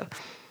for you.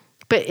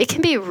 But it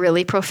can be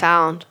really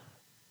profound,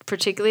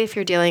 particularly if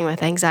you're dealing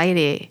with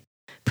anxiety,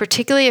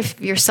 particularly if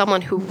you're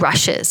someone who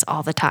rushes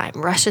all the time,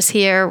 rushes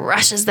here,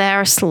 rushes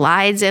there,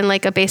 slides in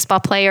like a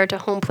baseball player to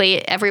home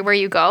plate everywhere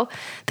you go,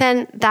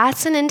 then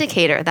that's an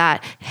indicator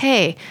that,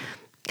 hey,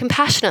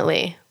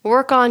 compassionately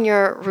work on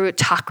your root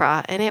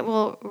chakra and it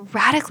will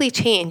radically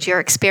change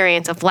your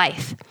experience of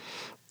life.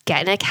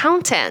 Get an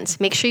accountant.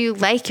 Make sure you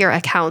like your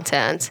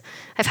accountant.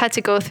 I've had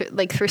to go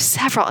through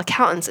several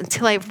accountants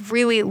until I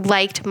really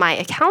liked my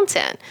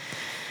accountant,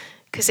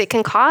 because it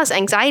can cause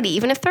anxiety,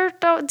 even if they're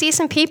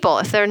decent people.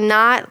 If they're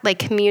not like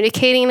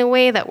communicating in a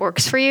way that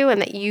works for you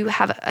and that you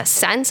have a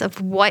sense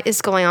of what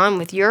is going on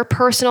with your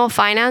personal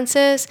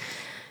finances,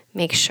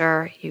 make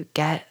sure you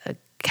get a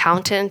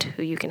accountant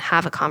who you can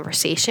have a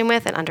conversation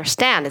with and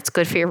understand it's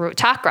good for your root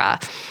chakra.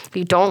 If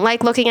you don't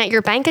like looking at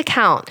your bank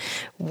account,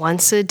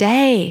 once a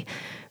day,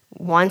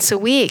 once a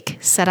week,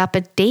 set up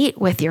a date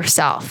with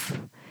yourself.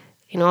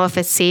 If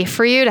it's safe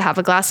for you to have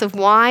a glass of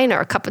wine or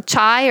a cup of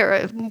chai or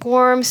a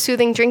warm,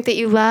 soothing drink that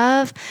you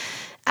love,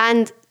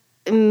 and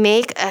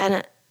make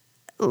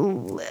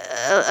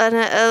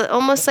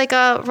almost like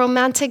a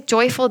romantic,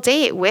 joyful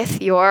date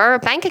with your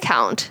bank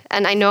account.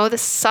 And I know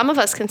some of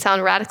us can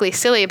sound radically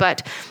silly,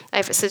 but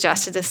I've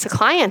suggested this to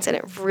clients and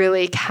it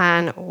really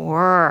can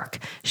work.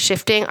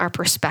 Shifting our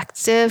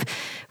perspective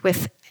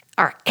with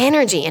our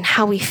energy and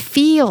how we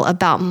feel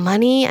about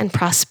money and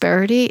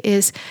prosperity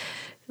is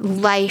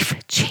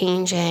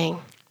life-changing.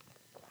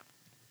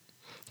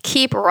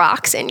 Keep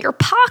rocks in your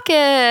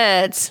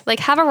pockets.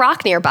 Like, have a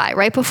rock nearby.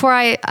 Right before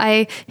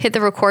I hit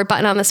the record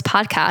button on this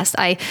podcast,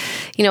 I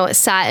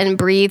sat and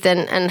breathed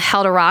and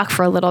held a rock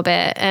for a little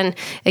bit. And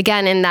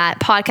again, in that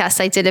podcast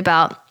I did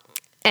about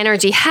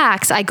energy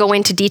hacks, I go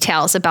into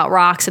details about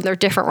rocks, and there are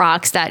different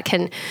rocks that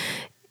can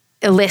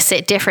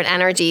elicit different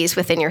energies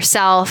within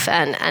yourself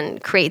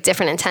and create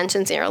different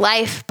intentions in your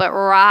life. But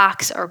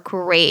rocks are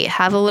great.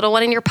 Have a little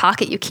one in your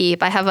pocket you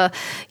keep. I have a,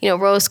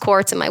 rose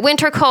quartz in my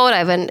winter coat. I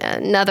have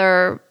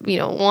another,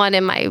 one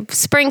in my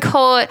spring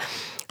coat.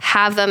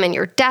 Have them in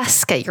your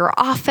desk at your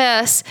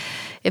office.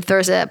 If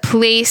there's a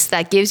place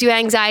that gives you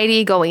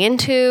anxiety going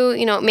into,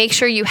 make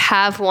sure you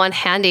have one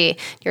handy,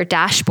 your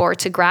dashboard,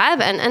 to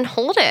grab and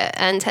hold it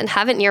and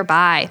have it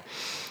nearby.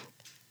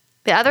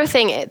 The other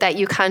thing that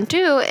you can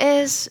do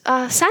is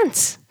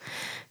scents.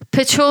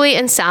 Patchouli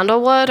and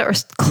sandalwood are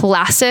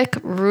classic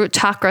root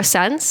chakra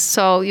scents.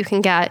 So you can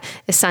get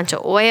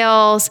essential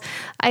oils.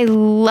 I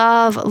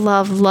love,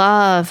 love,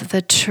 love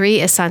the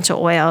tree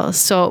essential oils.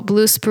 So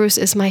blue spruce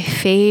is my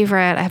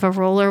favorite. I have a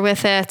roller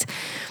with it.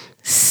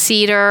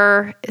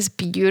 Cedar is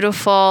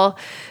beautiful.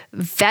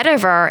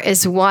 Vetiver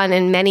is one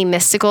in many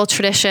mystical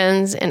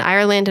traditions in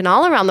Ireland and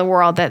all around the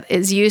world that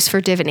is used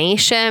for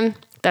divination.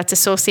 That's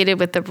associated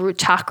with the root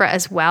chakra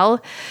as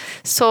well.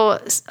 So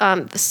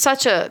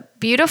such a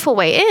beautiful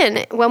way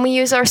in when we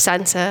use our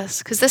senses,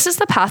 because this is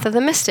the path of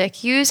the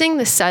mystic, using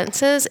the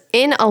senses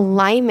in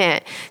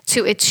alignment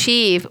to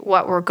achieve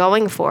what we're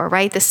going for,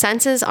 right? The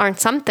senses aren't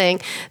something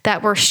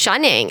that we're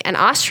shunning and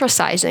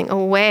ostracizing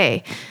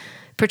away,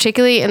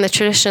 particularly in the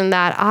tradition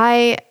that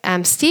I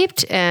am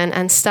steeped in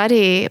and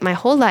study my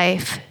whole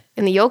life.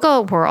 In the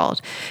yoga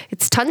world,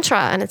 it's Tantra,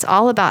 and it's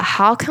all about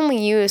how can we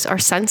use our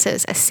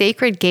senses as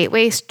sacred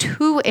gateways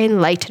to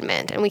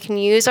enlightenment. And we can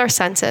use our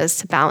senses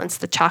to balance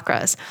the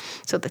chakras.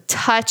 So the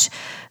touch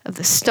of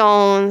the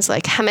stones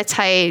like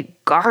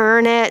hematite,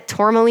 garnet,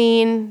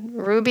 tourmaline,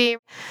 ruby,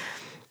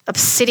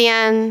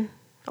 obsidian,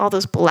 all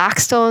those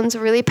black stones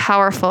are really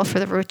powerful for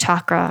the root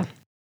chakra.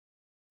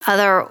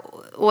 Other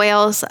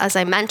oils, as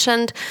I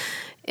mentioned,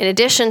 in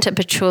addition to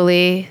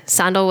patchouli,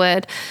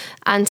 sandalwood,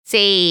 and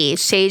sage.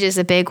 Sage is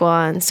a big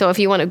one. So if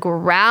you want to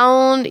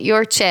ground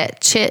your Chit,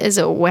 Chit is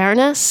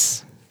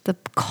awareness, the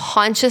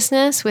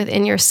consciousness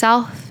within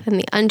yourself and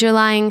the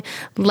underlying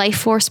life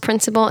force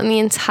principle in the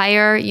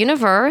entire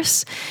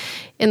universe.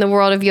 In the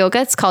world of yoga,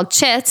 it's called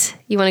Chit.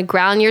 You want to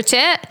ground your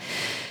Chit.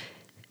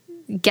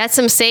 get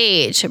some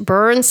sage,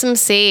 burn some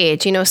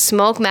sage.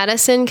 Smoke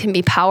medicine can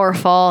be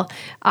powerful.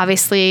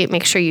 Obviously,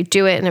 make sure you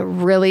do it in a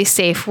really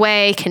safe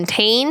way,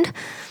 contained,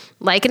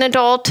 like an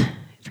adult.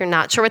 If you're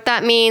not sure what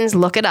that means,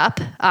 look it up.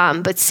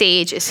 But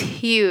sage is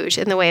huge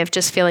in the way of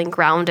just feeling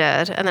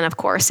grounded. And then, of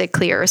course, it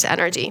clears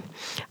energy,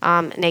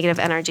 negative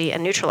energy,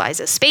 and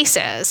neutralizes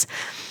spaces.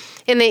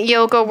 In the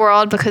yoga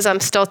world, because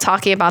I'm still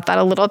talking about that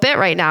a little bit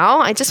right now,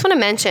 I just want to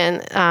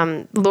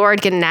mention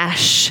Lord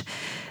Ganesh.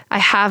 I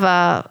have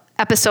a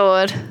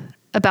episode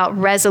about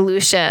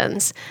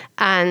resolutions.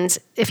 And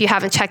if you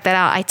haven't checked that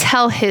out, I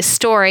tell his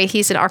story.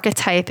 He's an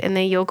archetype in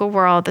the yoga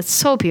world that's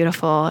so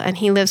beautiful, and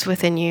he lives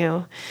within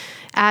you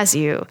as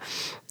you.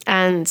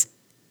 And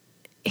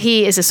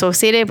he is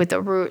associated with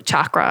the root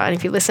chakra. And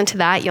if you listen to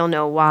that, you'll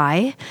know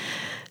why.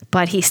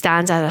 But he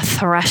stands at a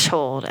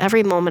threshold,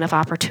 every moment of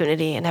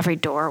opportunity and every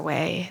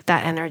doorway,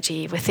 that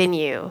energy within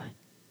you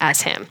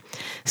as him.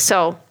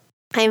 So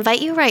I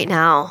invite you right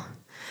now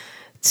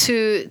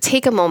to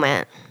take a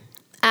moment,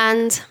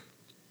 and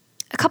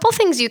a couple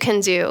things you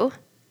can do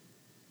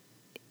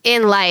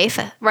in life.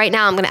 Right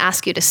now, I'm going to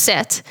ask you to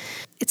sit.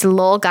 It's a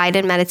little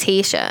guided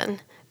meditation.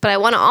 But I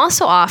want to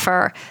also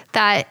offer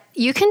that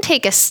you can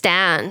take a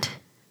stand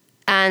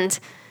and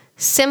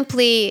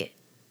simply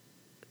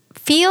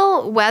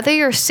feel whether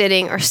you're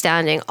sitting or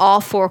standing,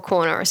 all four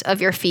corners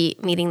of your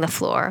feet meeting the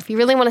floor. If you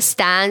really want to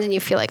stand and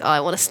you feel like, oh, I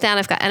want to stand,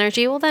 I've got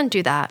energy, well, then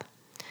do that.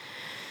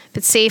 If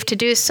it's safe to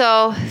do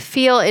so,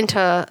 feel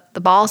into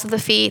the balls of the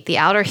feet, the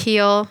outer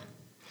heel,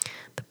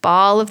 the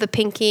ball of the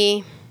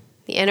pinky,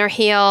 the inner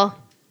heel,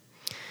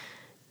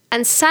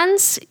 and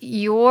sense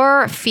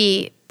your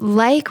feet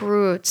like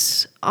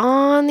roots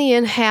on the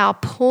inhale,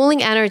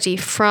 pulling energy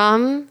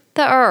from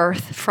the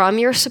earth, from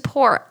your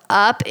support,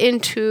 up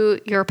into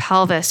your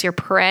pelvis, your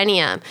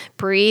perineum.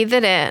 Breathe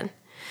it in.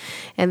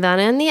 And then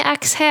in the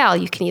exhale,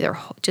 you can either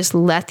just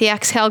let the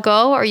exhale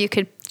go, or you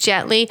could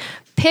gently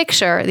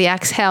picture the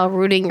exhale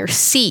rooting your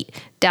seat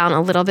down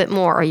a little bit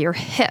more, or your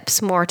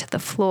hips more to the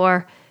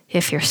floor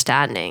if you're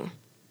standing.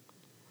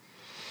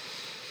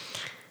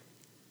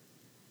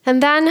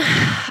 And then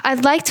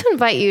I'd like to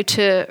invite you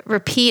to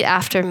repeat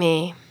after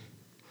me.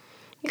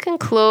 You can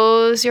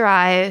close your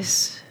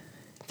eyes.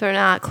 If they're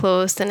not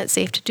closed, then it's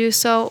safe to do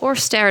so, or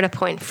stare at a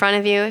point in front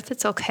of you if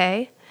it's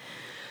okay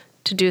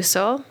to do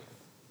so.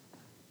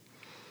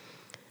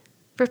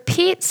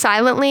 Repeat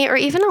silently or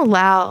even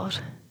aloud.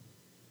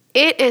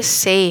 It is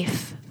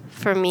safe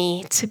for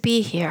me to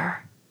be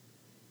here.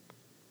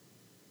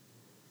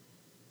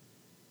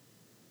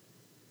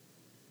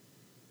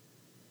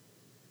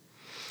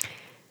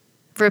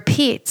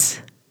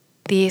 Repeat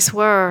these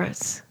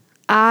words.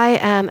 I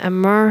am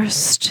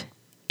immersed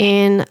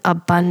in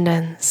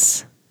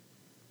abundance.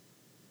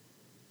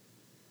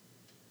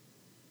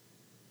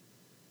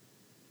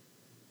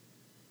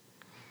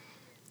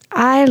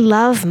 I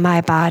love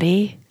my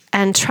body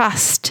and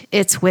trust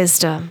its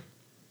wisdom.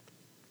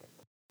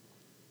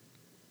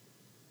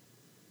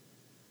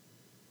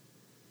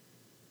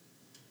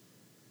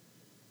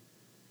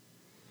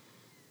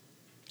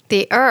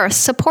 The earth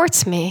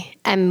supports me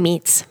and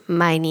meets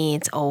my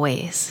needs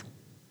always.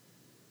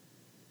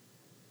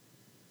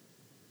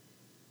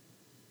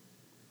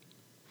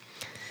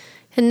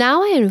 And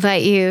now I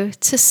invite you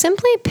to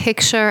simply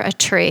picture a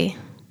tree.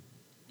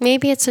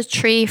 Maybe it's a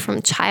tree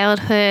from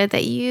childhood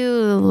that you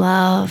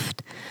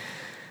loved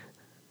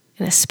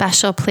in a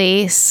special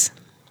place,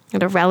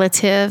 or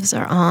relatives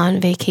are on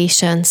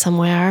vacation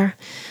somewhere.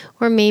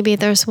 Or maybe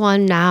there's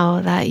one now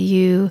that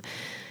you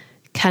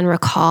can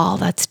recall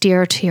that's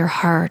dear to your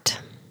heart.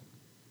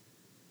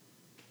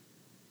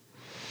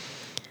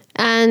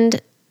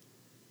 And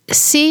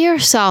see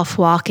yourself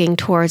walking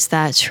towards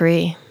that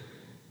tree.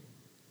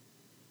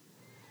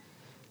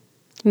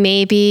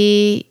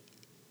 Maybe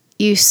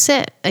you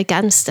sit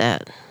against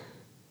it,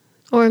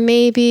 or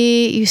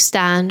maybe you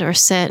stand or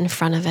sit in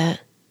front of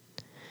it.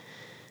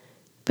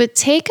 But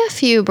take a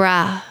few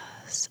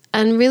breaths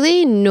and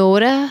really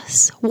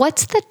notice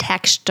what's the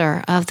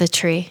texture of the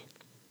tree.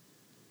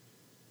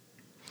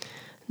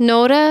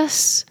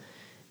 Notice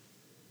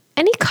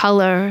any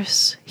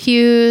colors,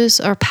 hues,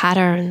 or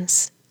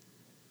patterns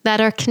that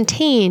are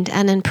contained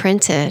and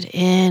imprinted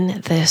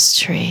in this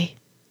tree.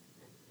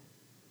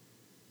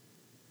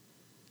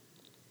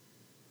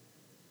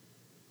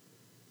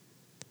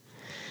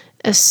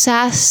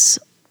 Assess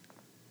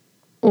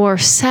or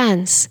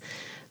sense,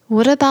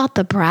 what about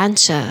the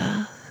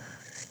branches?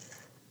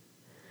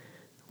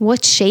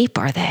 What shape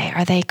are they?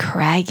 Are they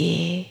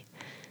craggy?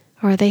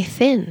 Or are they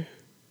thin?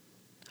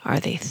 Are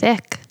they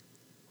thick?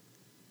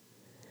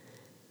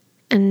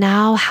 And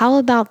now, how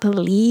about the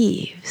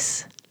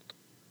leaves?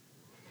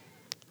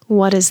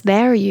 What is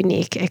their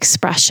unique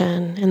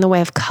expression in the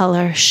way of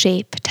color,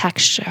 shape,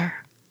 texture?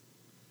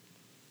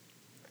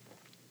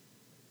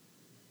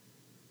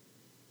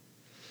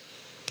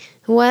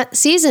 What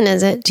season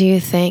is it, do you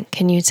think?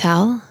 Can you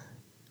tell?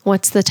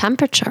 What's the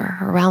temperature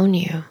around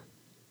you?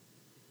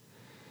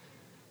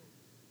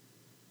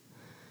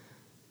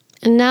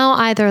 And now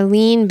either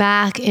lean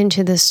back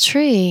into this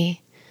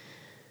tree,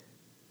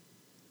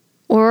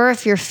 Or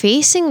if you're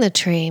facing the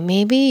tree,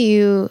 maybe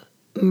you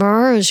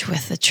merge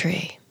with the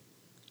tree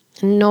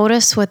and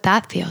notice what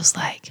that feels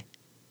like.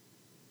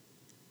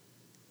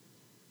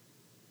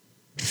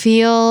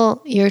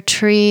 Feel your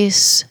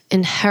tree's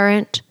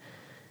inherent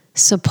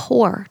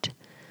support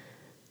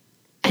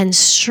and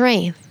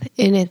strength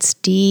in its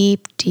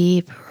deep,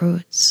 deep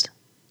roots.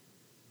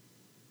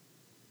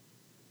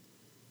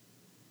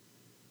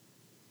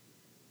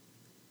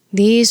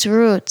 These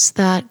roots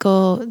that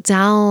go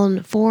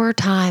down 4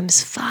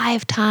 times,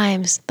 5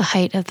 times the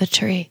height of the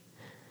tree.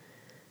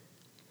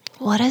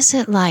 What is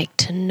it like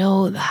to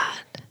know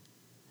that?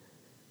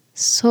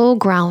 So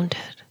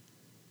grounded,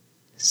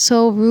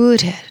 so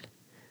rooted,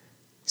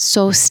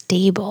 so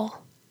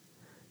stable,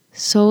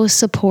 so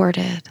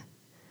supported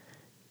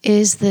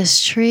is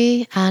this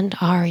tree, and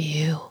are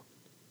you?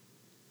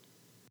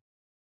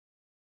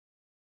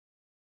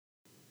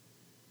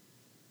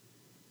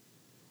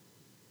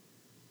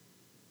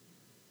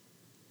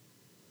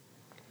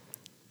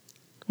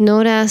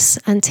 Notice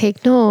and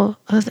take note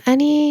of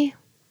any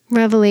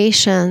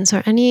revelations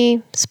or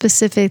any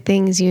specific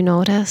things you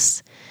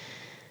notice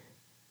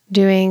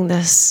doing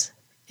this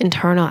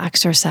internal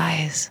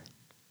exercise.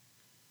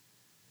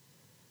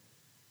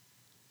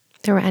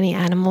 If there were any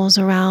animals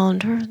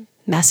around or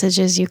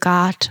messages you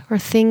got or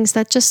things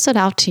that just stood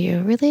out to you,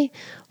 really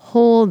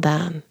hold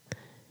them.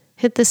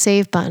 Hit the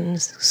save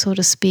buttons, so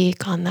to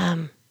speak, on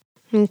them.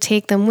 And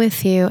take them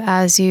with you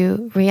as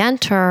you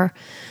re-enter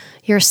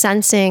your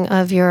sensing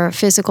of your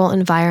physical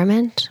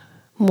environment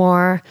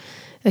more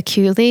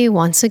acutely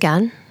once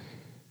again.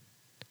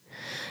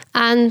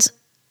 And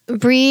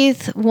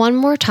breathe one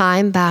more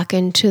time back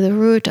into the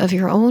root of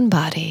your own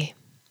body.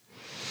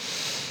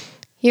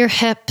 Your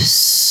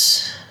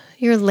hips,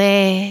 your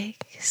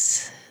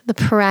legs, the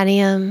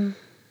perineum.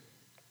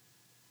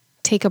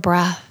 Take a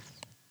breath.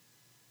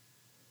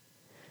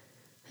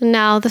 And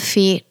now the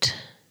feet.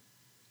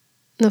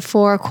 The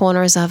 4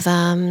 corners of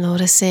them,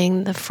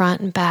 noticing the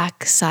front and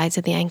back sides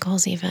of the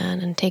ankles even,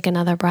 and take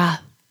another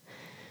breath.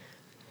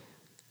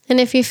 And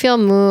if you feel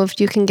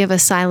moved, you can give a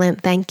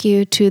silent thank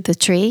you to the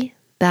tree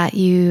that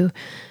you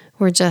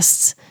were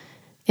just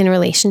in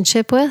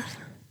relationship with,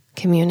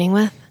 communing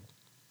with.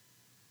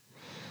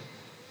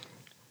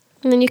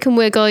 And then you can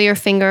wiggle your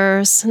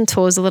fingers and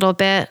toes a little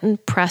bit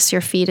and press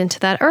your feet into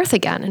that earth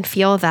again and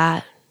feel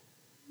that.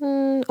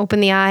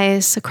 Open the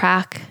eyes a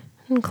crack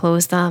and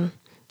close them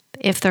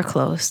if they're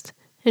closed,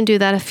 and do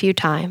that a few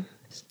times.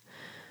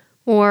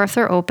 Or if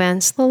they're open,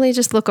 slowly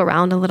just look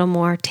around a little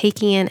more,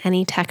 taking in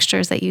any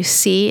textures that you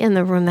see in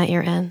the room that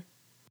you're in.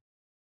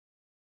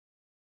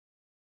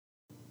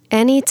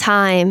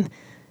 Anytime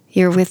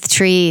you're with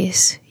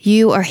trees,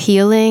 you are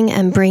healing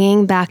and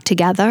bringing back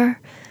together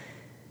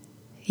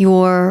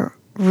your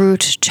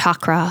root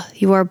chakra.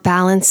 You are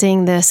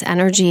balancing this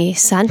energy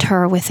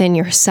center within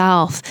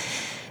yourself.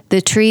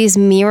 The trees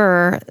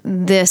mirror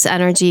this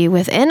energy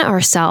within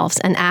ourselves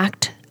and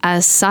act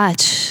as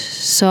such.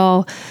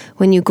 So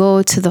when you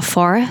go to the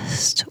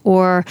forest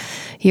or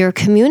you're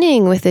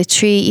communing with a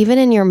tree, even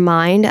in your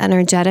mind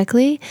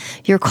energetically,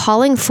 you're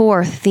calling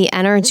forth the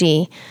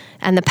energy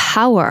and the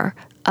power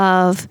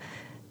of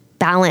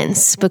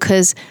balance,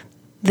 because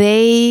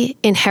they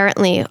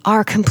inherently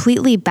are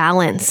completely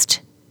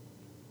balanced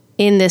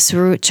in this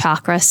root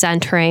chakra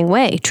centering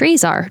way.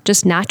 Trees are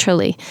just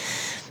naturally.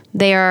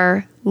 They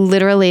are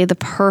literally the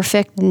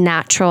perfect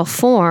natural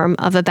form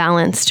of a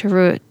balanced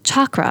root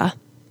chakra.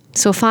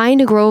 So find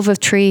a grove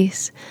of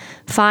trees,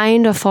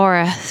 find a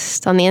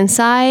forest on the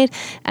inside,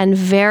 and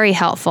very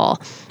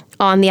helpful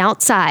on the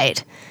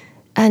outside.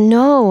 And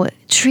no,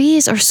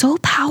 trees are so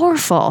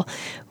powerful.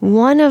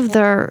 One of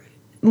their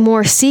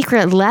more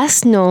secret,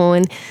 less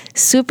known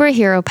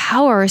superhero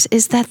powers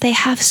is that they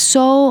have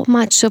so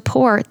much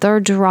support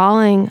they're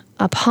drawing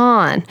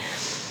upon.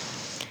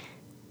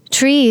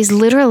 Trees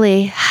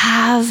literally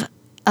have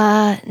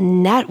a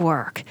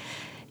network.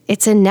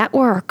 It's a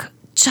network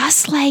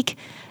just like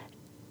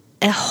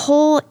a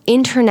whole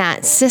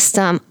internet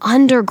system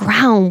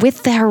underground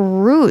with their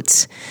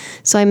roots.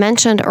 So I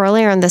mentioned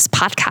earlier in this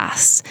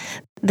podcast,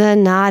 the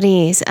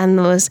nadis and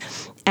those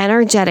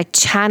energetic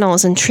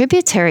channels and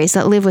tributaries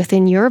that live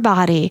within your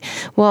body.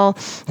 Well,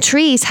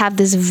 trees have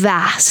this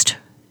vast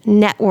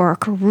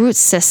network root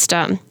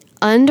system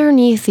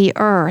underneath the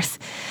earth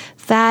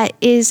that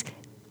is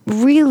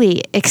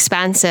really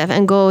expansive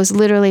and goes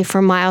literally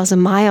for miles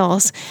and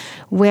miles,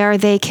 where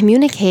they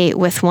communicate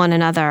with one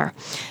another.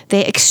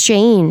 They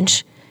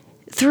exchange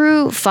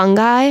through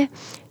fungi,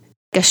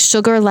 a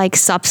sugar-like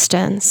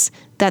substance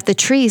that the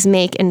trees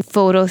make in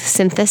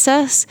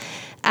photosynthesis,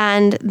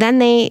 and then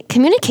they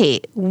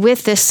communicate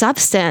with this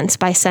substance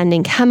by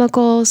sending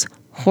chemicals,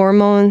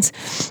 hormones,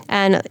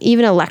 and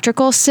even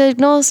electrical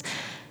signals.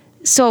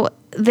 So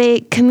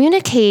they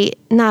communicate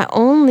not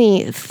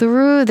only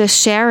through the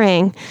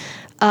sharing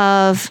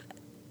of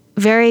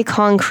very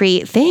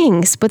concrete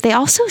things, but they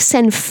also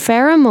send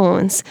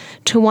pheromones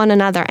to one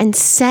another and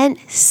send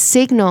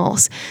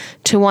signals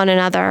to one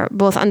another,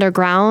 both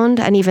underground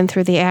and even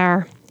through the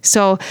air.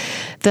 So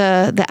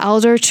the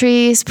elder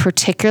trees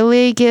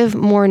particularly give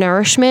more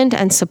nourishment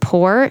and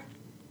support.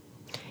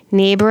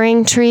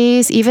 Neighboring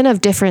trees, even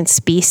of different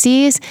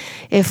species,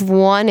 if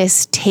one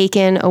is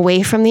taken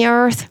away from the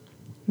earth,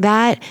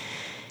 that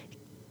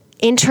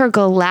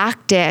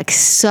intergalactic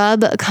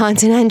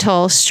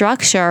subcontinental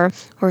structure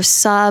or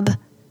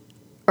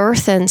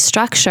sub-earthen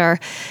structure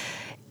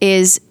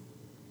is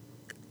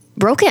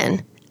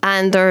broken.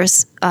 And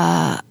there's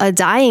a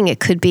dying, it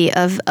could be,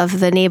 of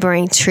the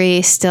neighboring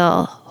tree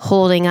still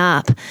holding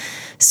up.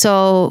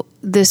 So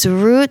this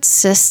root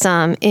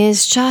system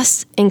is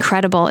just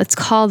incredible. It's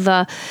called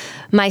the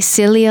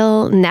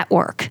mycelial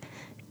network.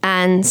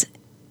 And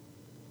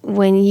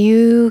when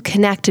you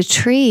connect to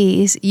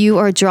trees, you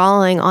are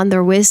drawing on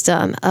their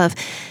wisdom of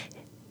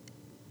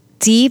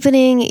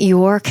deepening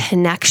your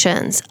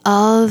connections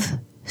of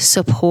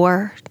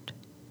support.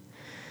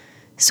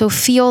 So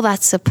feel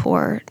that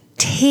support.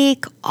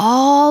 Take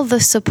all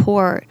the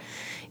support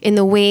in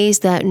the ways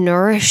that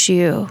nourish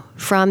you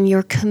from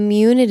your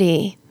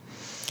community,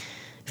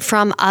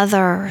 from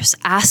others,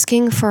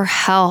 asking for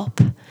help.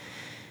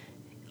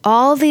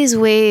 All these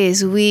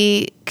ways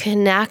we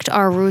connect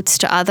our roots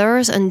to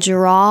others and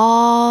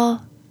draw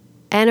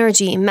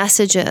energy,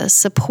 messages,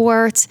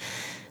 support,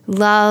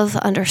 love,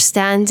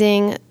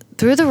 understanding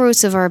through the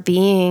roots of our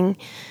being,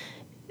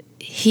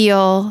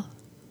 heal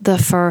the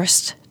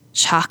first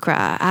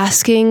chakra,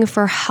 asking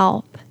for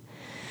help,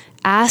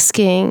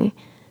 asking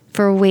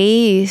for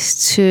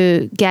ways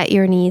to get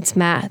your needs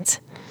met.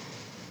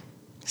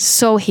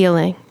 So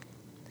healing,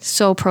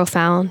 so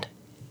profound.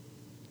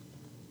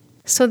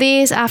 So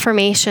these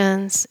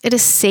affirmations, it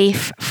is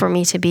safe for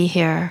me to be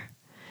here.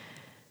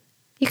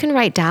 You can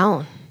write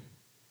down,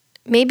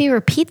 maybe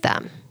repeat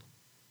them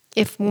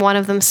if one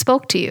of them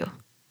spoke to you.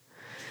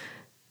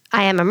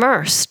 I am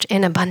immersed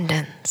in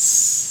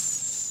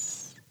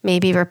abundance.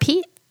 Maybe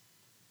repeat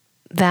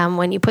them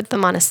when you put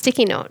them on a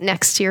sticky note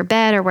next to your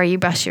bed or where you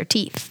brush your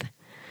teeth.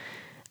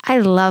 I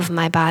love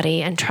my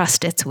body and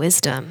trust its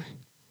wisdom.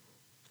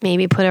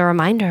 Maybe put a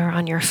reminder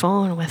on your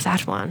phone with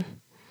that one.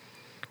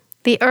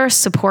 The earth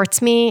supports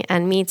me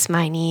and meets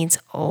my needs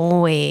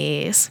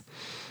always.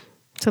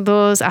 So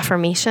those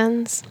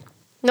affirmations,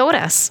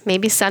 notice,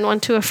 maybe send one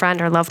to a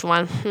friend or loved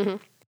one.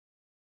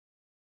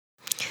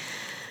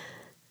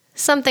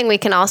 Something we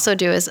can also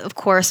do is, of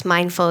course,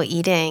 mindful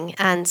eating.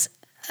 And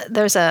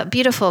there's a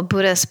beautiful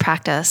Buddhist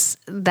practice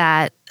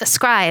that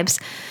ascribes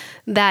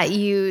that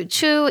you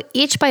chew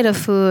each bite of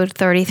food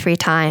 33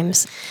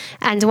 times.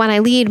 And when I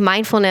lead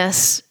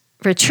mindfulness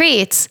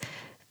retreats,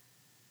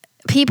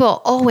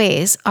 people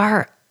always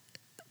are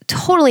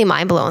totally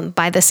mind blown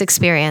by this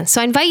experience. So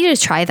I invite you to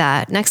try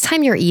that. Next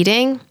time you're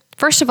eating,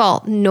 first of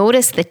all,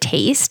 notice the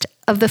taste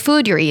of the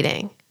food you're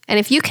eating. And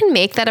if you can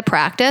make that a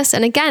practice,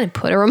 and again,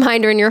 put a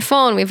reminder in your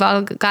phone. We've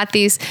all got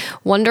these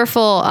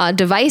wonderful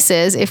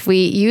devices. If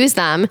we use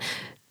them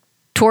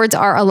towards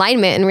our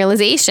alignment and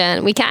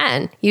realization, we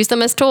can use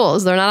them as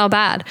tools. They're not all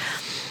bad.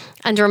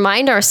 And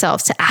remind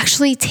ourselves to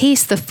actually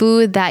taste the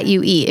food that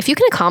you eat. If you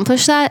can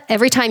accomplish that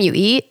every time you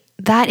eat,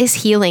 that is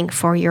healing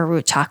for your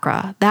root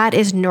chakra. That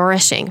is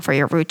nourishing for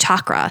your root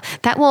chakra.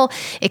 That will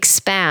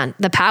expand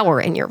the power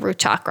in your root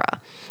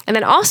chakra. And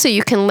then also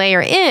you can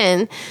layer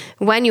in,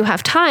 when you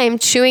have time,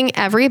 chewing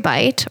every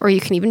bite, or you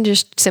can even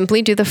just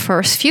simply do the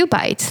first few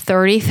bites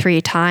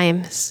 33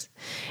 times.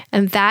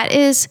 And that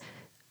is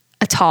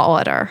a tall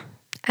order.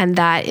 And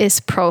that is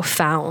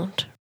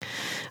profound.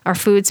 Our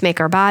foods make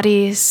our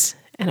bodies,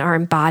 and our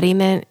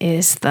embodiment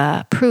is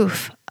the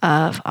proof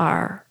of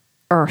our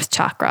earth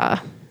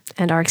chakra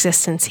and our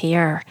existence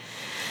here.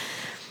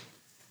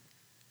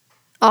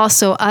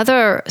 Also,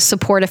 other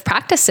supportive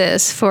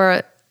practices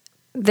for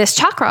this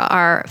chakra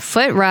are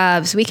foot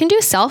rubs. We can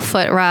do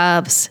self-foot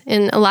rubs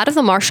in a lot of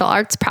the martial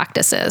arts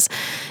practices.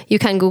 You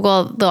can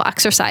Google the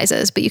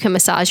exercises, but you can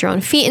massage your own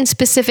feet in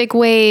specific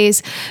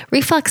ways.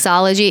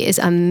 Reflexology is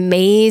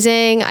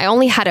amazing. I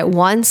only had it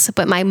once,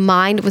 but my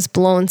mind was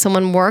blown.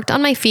 Someone worked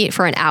on my feet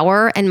for an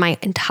hour and my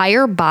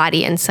entire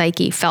body and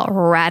psyche felt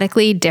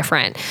radically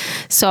different.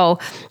 So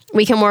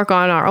we can work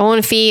on our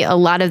own feet. A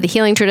lot of the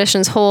healing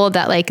traditions hold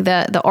that like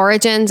the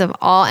origins of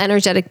all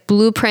energetic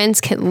blueprints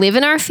can live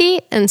in our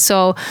feet. And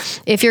so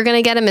if you're going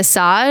to get a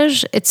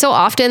massage, it's so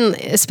often,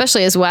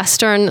 especially as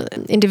Western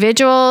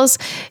individuals,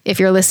 if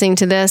you're listening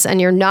to this and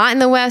you're not in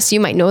the West, you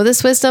might know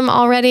this wisdom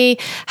already,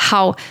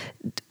 how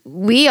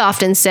we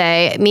often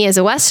say, me as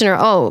a Westerner,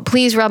 oh,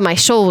 please rub my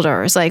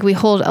shoulders. Like we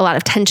hold a lot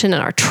of tension in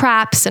our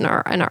traps and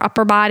our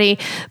upper body,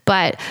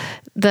 but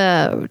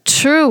the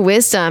true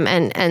wisdom,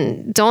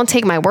 and don't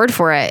take my word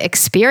for it,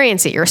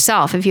 experience it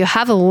yourself. If you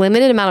have a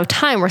limited amount of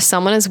time where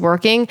someone is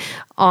working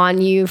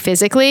on you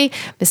physically,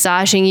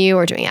 massaging you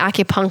or doing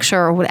acupuncture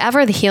or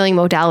whatever the healing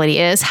modality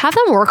is, have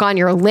them work on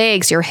your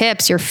legs, your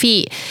hips, your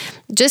feet,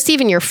 just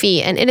even your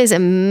feet. And it is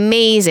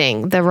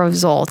amazing, the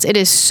results. It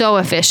is so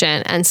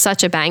efficient and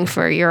such a bang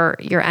for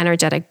your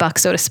energetic buck,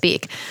 so to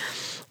speak.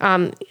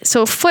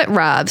 So foot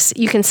rubs,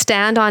 you can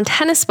stand on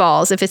tennis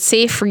balls if it's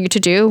safe for you to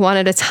do one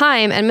at a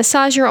time and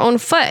massage your own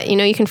foot.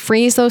 You can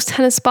freeze those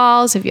tennis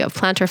balls if you have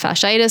plantar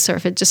fasciitis or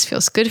if it just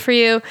feels good for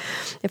you.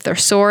 If they're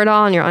sore at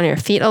all and you're on your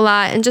feet a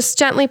lot, and just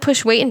gently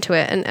push weight into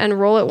it and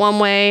roll it one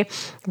way,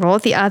 roll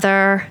it the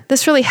other.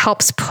 This really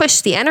helps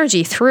push the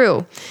energy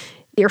through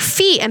your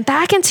feet and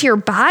back into your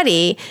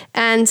body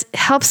and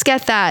helps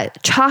get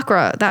that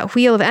chakra, that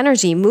wheel of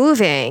energy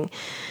moving.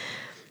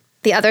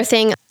 The other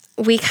thing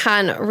we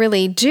can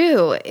really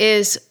do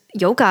is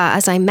yoga,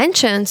 as I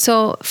mentioned.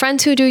 So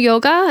friends who do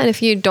yoga, and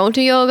if you don't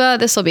do yoga,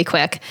 this will be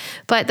quick,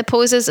 but the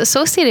poses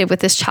associated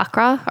with this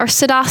chakra are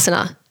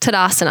Siddhasana,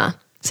 Tadasana.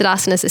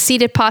 Siddhasana is a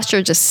seated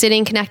posture, just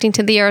sitting, connecting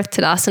to the earth.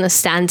 Tadasana is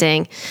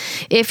standing.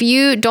 If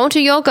you don't do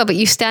yoga, but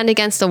you stand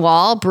against a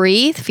wall,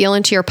 breathe, feel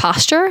into your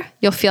posture.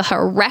 You'll feel how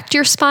erect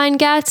your spine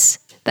gets.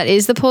 That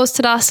is the pose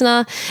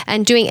Tadasana.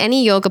 And doing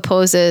any yoga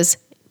poses,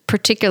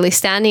 particularly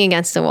standing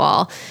against a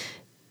wall,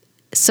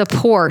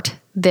 support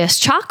this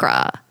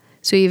chakra.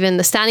 So even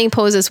the standing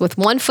poses with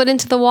one foot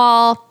into the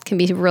wall can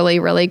be really,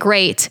 really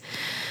great.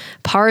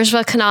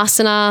 Parshva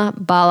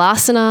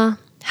Balasana,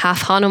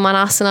 half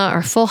Hanumanasana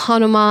or full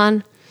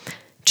Hanuman,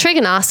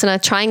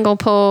 Trigonasana, triangle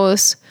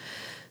pose,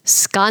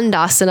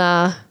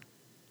 Skandasana,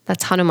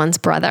 that's Hanuman's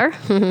brother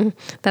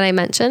that I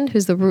mentioned,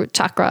 who's the root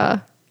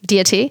chakra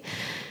deity.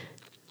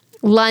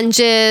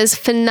 Lunges,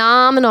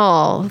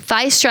 phenomenal.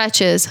 Thigh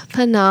stretches,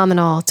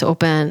 phenomenal to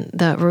open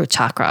the root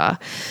chakra.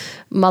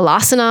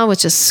 Malasana,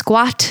 which is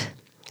squat.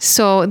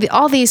 So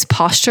all these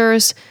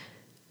postures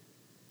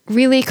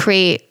really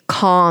create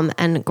calm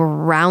and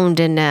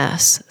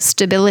groundedness,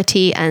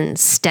 stability and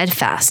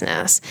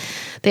steadfastness.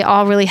 They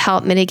all really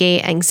help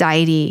mitigate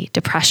anxiety,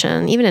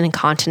 depression, even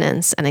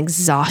incontinence and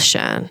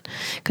exhaustion,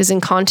 because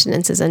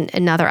incontinence is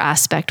another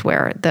aspect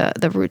where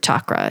the root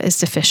chakra is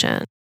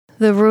deficient.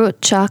 The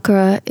root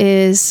chakra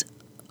is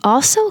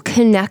also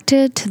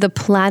connected to the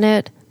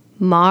planet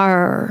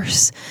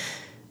Mars.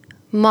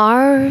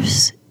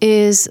 Mars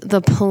is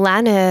the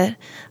planet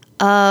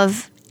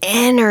of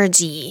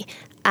energy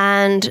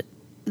and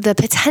the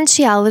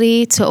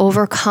potentiality to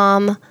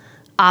overcome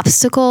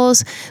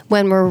obstacles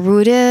when we're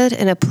rooted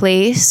in a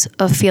place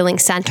of feeling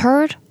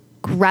centered,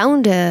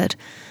 grounded,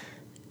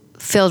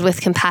 filled with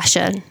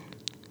compassion.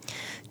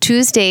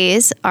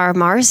 Tuesdays are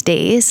Mars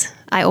days.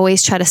 I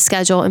always try to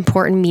schedule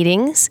important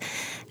meetings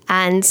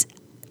and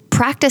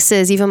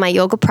practices, even my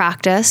yoga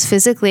practice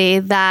physically,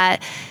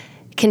 that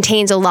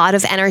contains a lot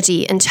of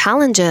energy and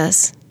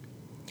challenges.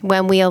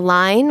 When we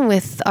align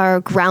with our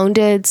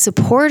grounded,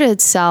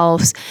 supported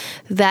selves,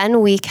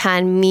 then we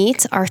can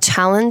meet our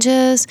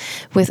challenges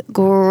with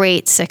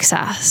great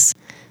success.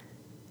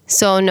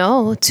 So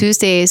no,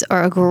 Tuesdays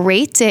are a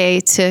great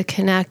day to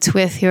connect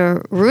with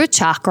your root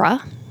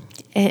chakra.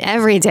 And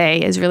every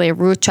day is really a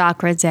root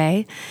chakra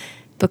day,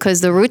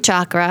 because the root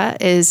chakra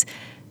is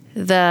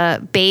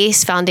the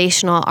base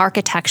foundational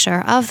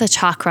architecture of the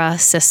chakra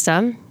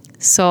system.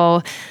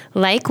 So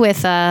like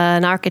with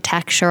an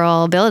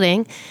architectural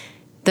building,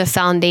 the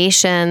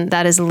foundation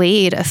that is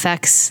laid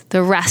affects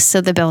the rest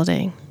of the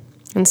building.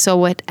 And so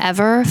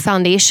whatever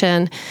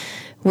foundation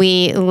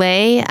we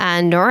lay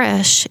and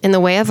nourish in the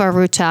way of our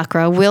root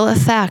chakra will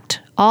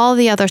affect all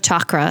the other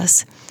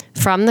chakras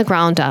from the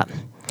ground up.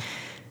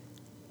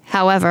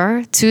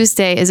 However,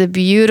 Tuesday is a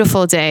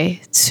beautiful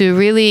day to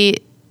really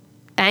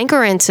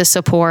anchor into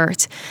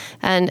support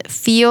and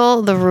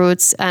feel the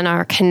roots and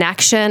our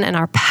connection and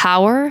our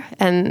power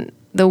and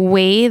the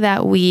way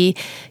that we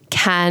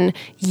can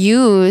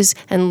use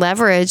and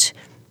leverage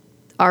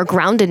our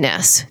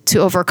groundedness to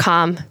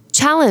overcome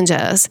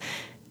challenges.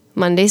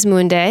 Monday's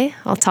Moon Day.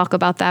 I'll talk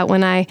about that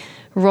when I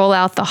roll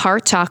out the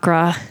heart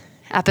chakra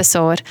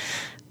episode.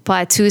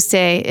 But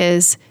Tuesday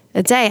is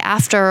a day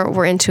after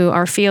we're into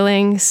our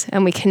feelings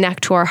and we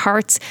connect to our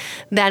hearts,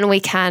 then we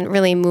can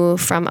really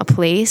move from a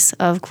place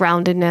of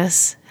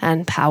groundedness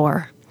and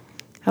power,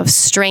 of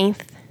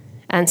strength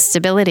and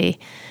stability,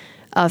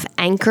 of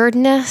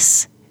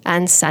anchoredness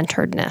and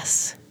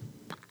centeredness.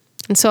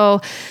 And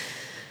so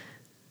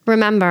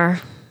remember,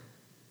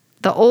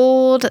 the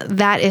old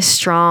that is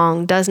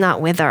strong does not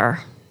wither.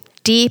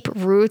 Deep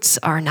roots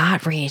are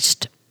not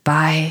reached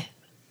by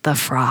the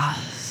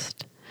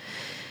frost.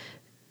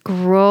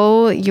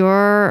 Grow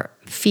your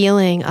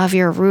feeling of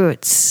your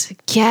roots.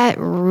 Get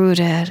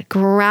rooted.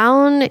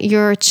 Ground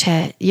your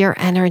chit, your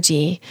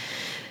energy.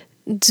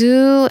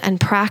 Do and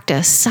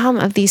practice some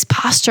of these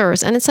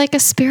postures. And it's like a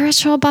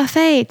spiritual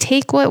buffet.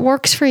 Take what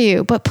works for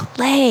you, but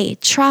play,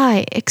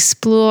 try,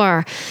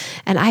 explore.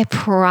 And I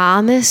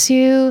promise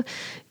you,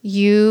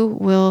 you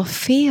will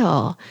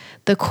feel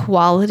the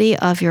quality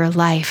of your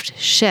life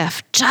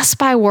shift just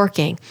by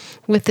working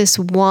with this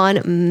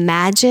one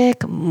magic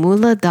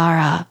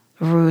Muladhara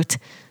root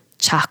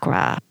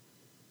chakra.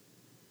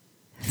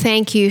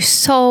 Thank you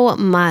so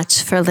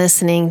much for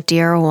listening,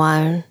 dear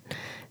one.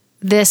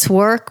 This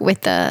work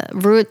with the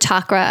root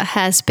chakra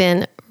has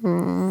been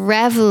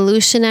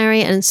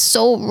revolutionary and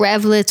so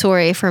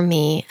revelatory for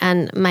me.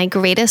 And my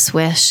greatest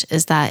wish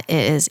is that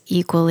it is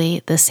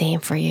equally the same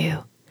for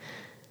you.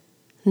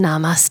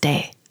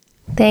 Namaste.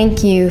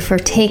 Thank you for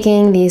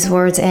taking these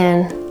words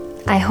in.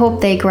 I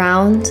hope they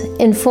ground,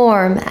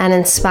 inform, and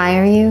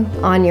inspire you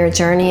on your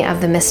journey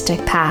of the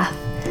mystic path.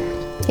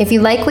 If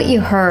you like what you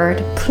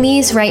heard,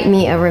 please write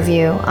me a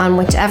review on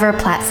whichever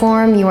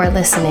platform you are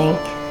listening.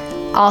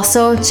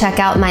 Also, check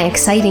out my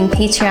exciting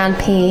Patreon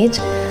page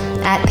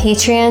at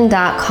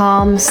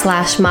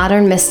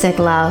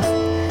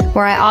patreon.com/modernmysticlove,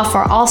 where I offer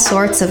all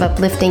sorts of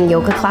uplifting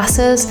yoga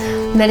classes,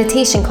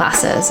 meditation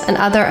classes, and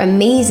other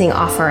amazing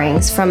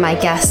offerings from my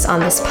guests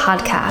on this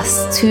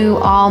podcast to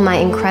all my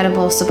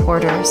incredible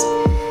supporters.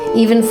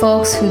 Even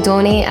folks who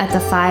donate at the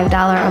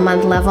 $5 a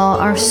month level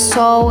are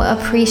so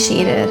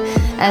appreciated,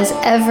 as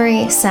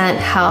every cent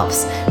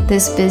helps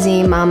this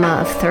busy mama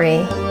of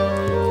three.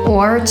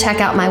 Or check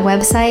out my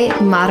website,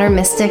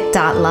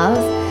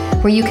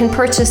 modernmystic.love, where you can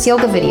purchase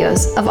yoga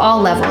videos of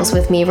all levels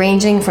with me,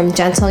 ranging from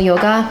gentle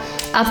yoga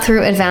up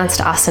through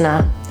advanced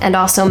asana, and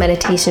also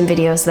meditation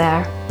videos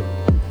there.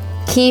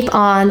 Keep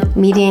on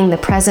meeting the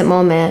present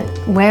moment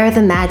where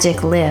the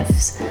magic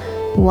lives,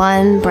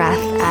 one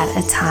breath at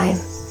a time.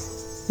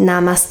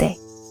 Namaste.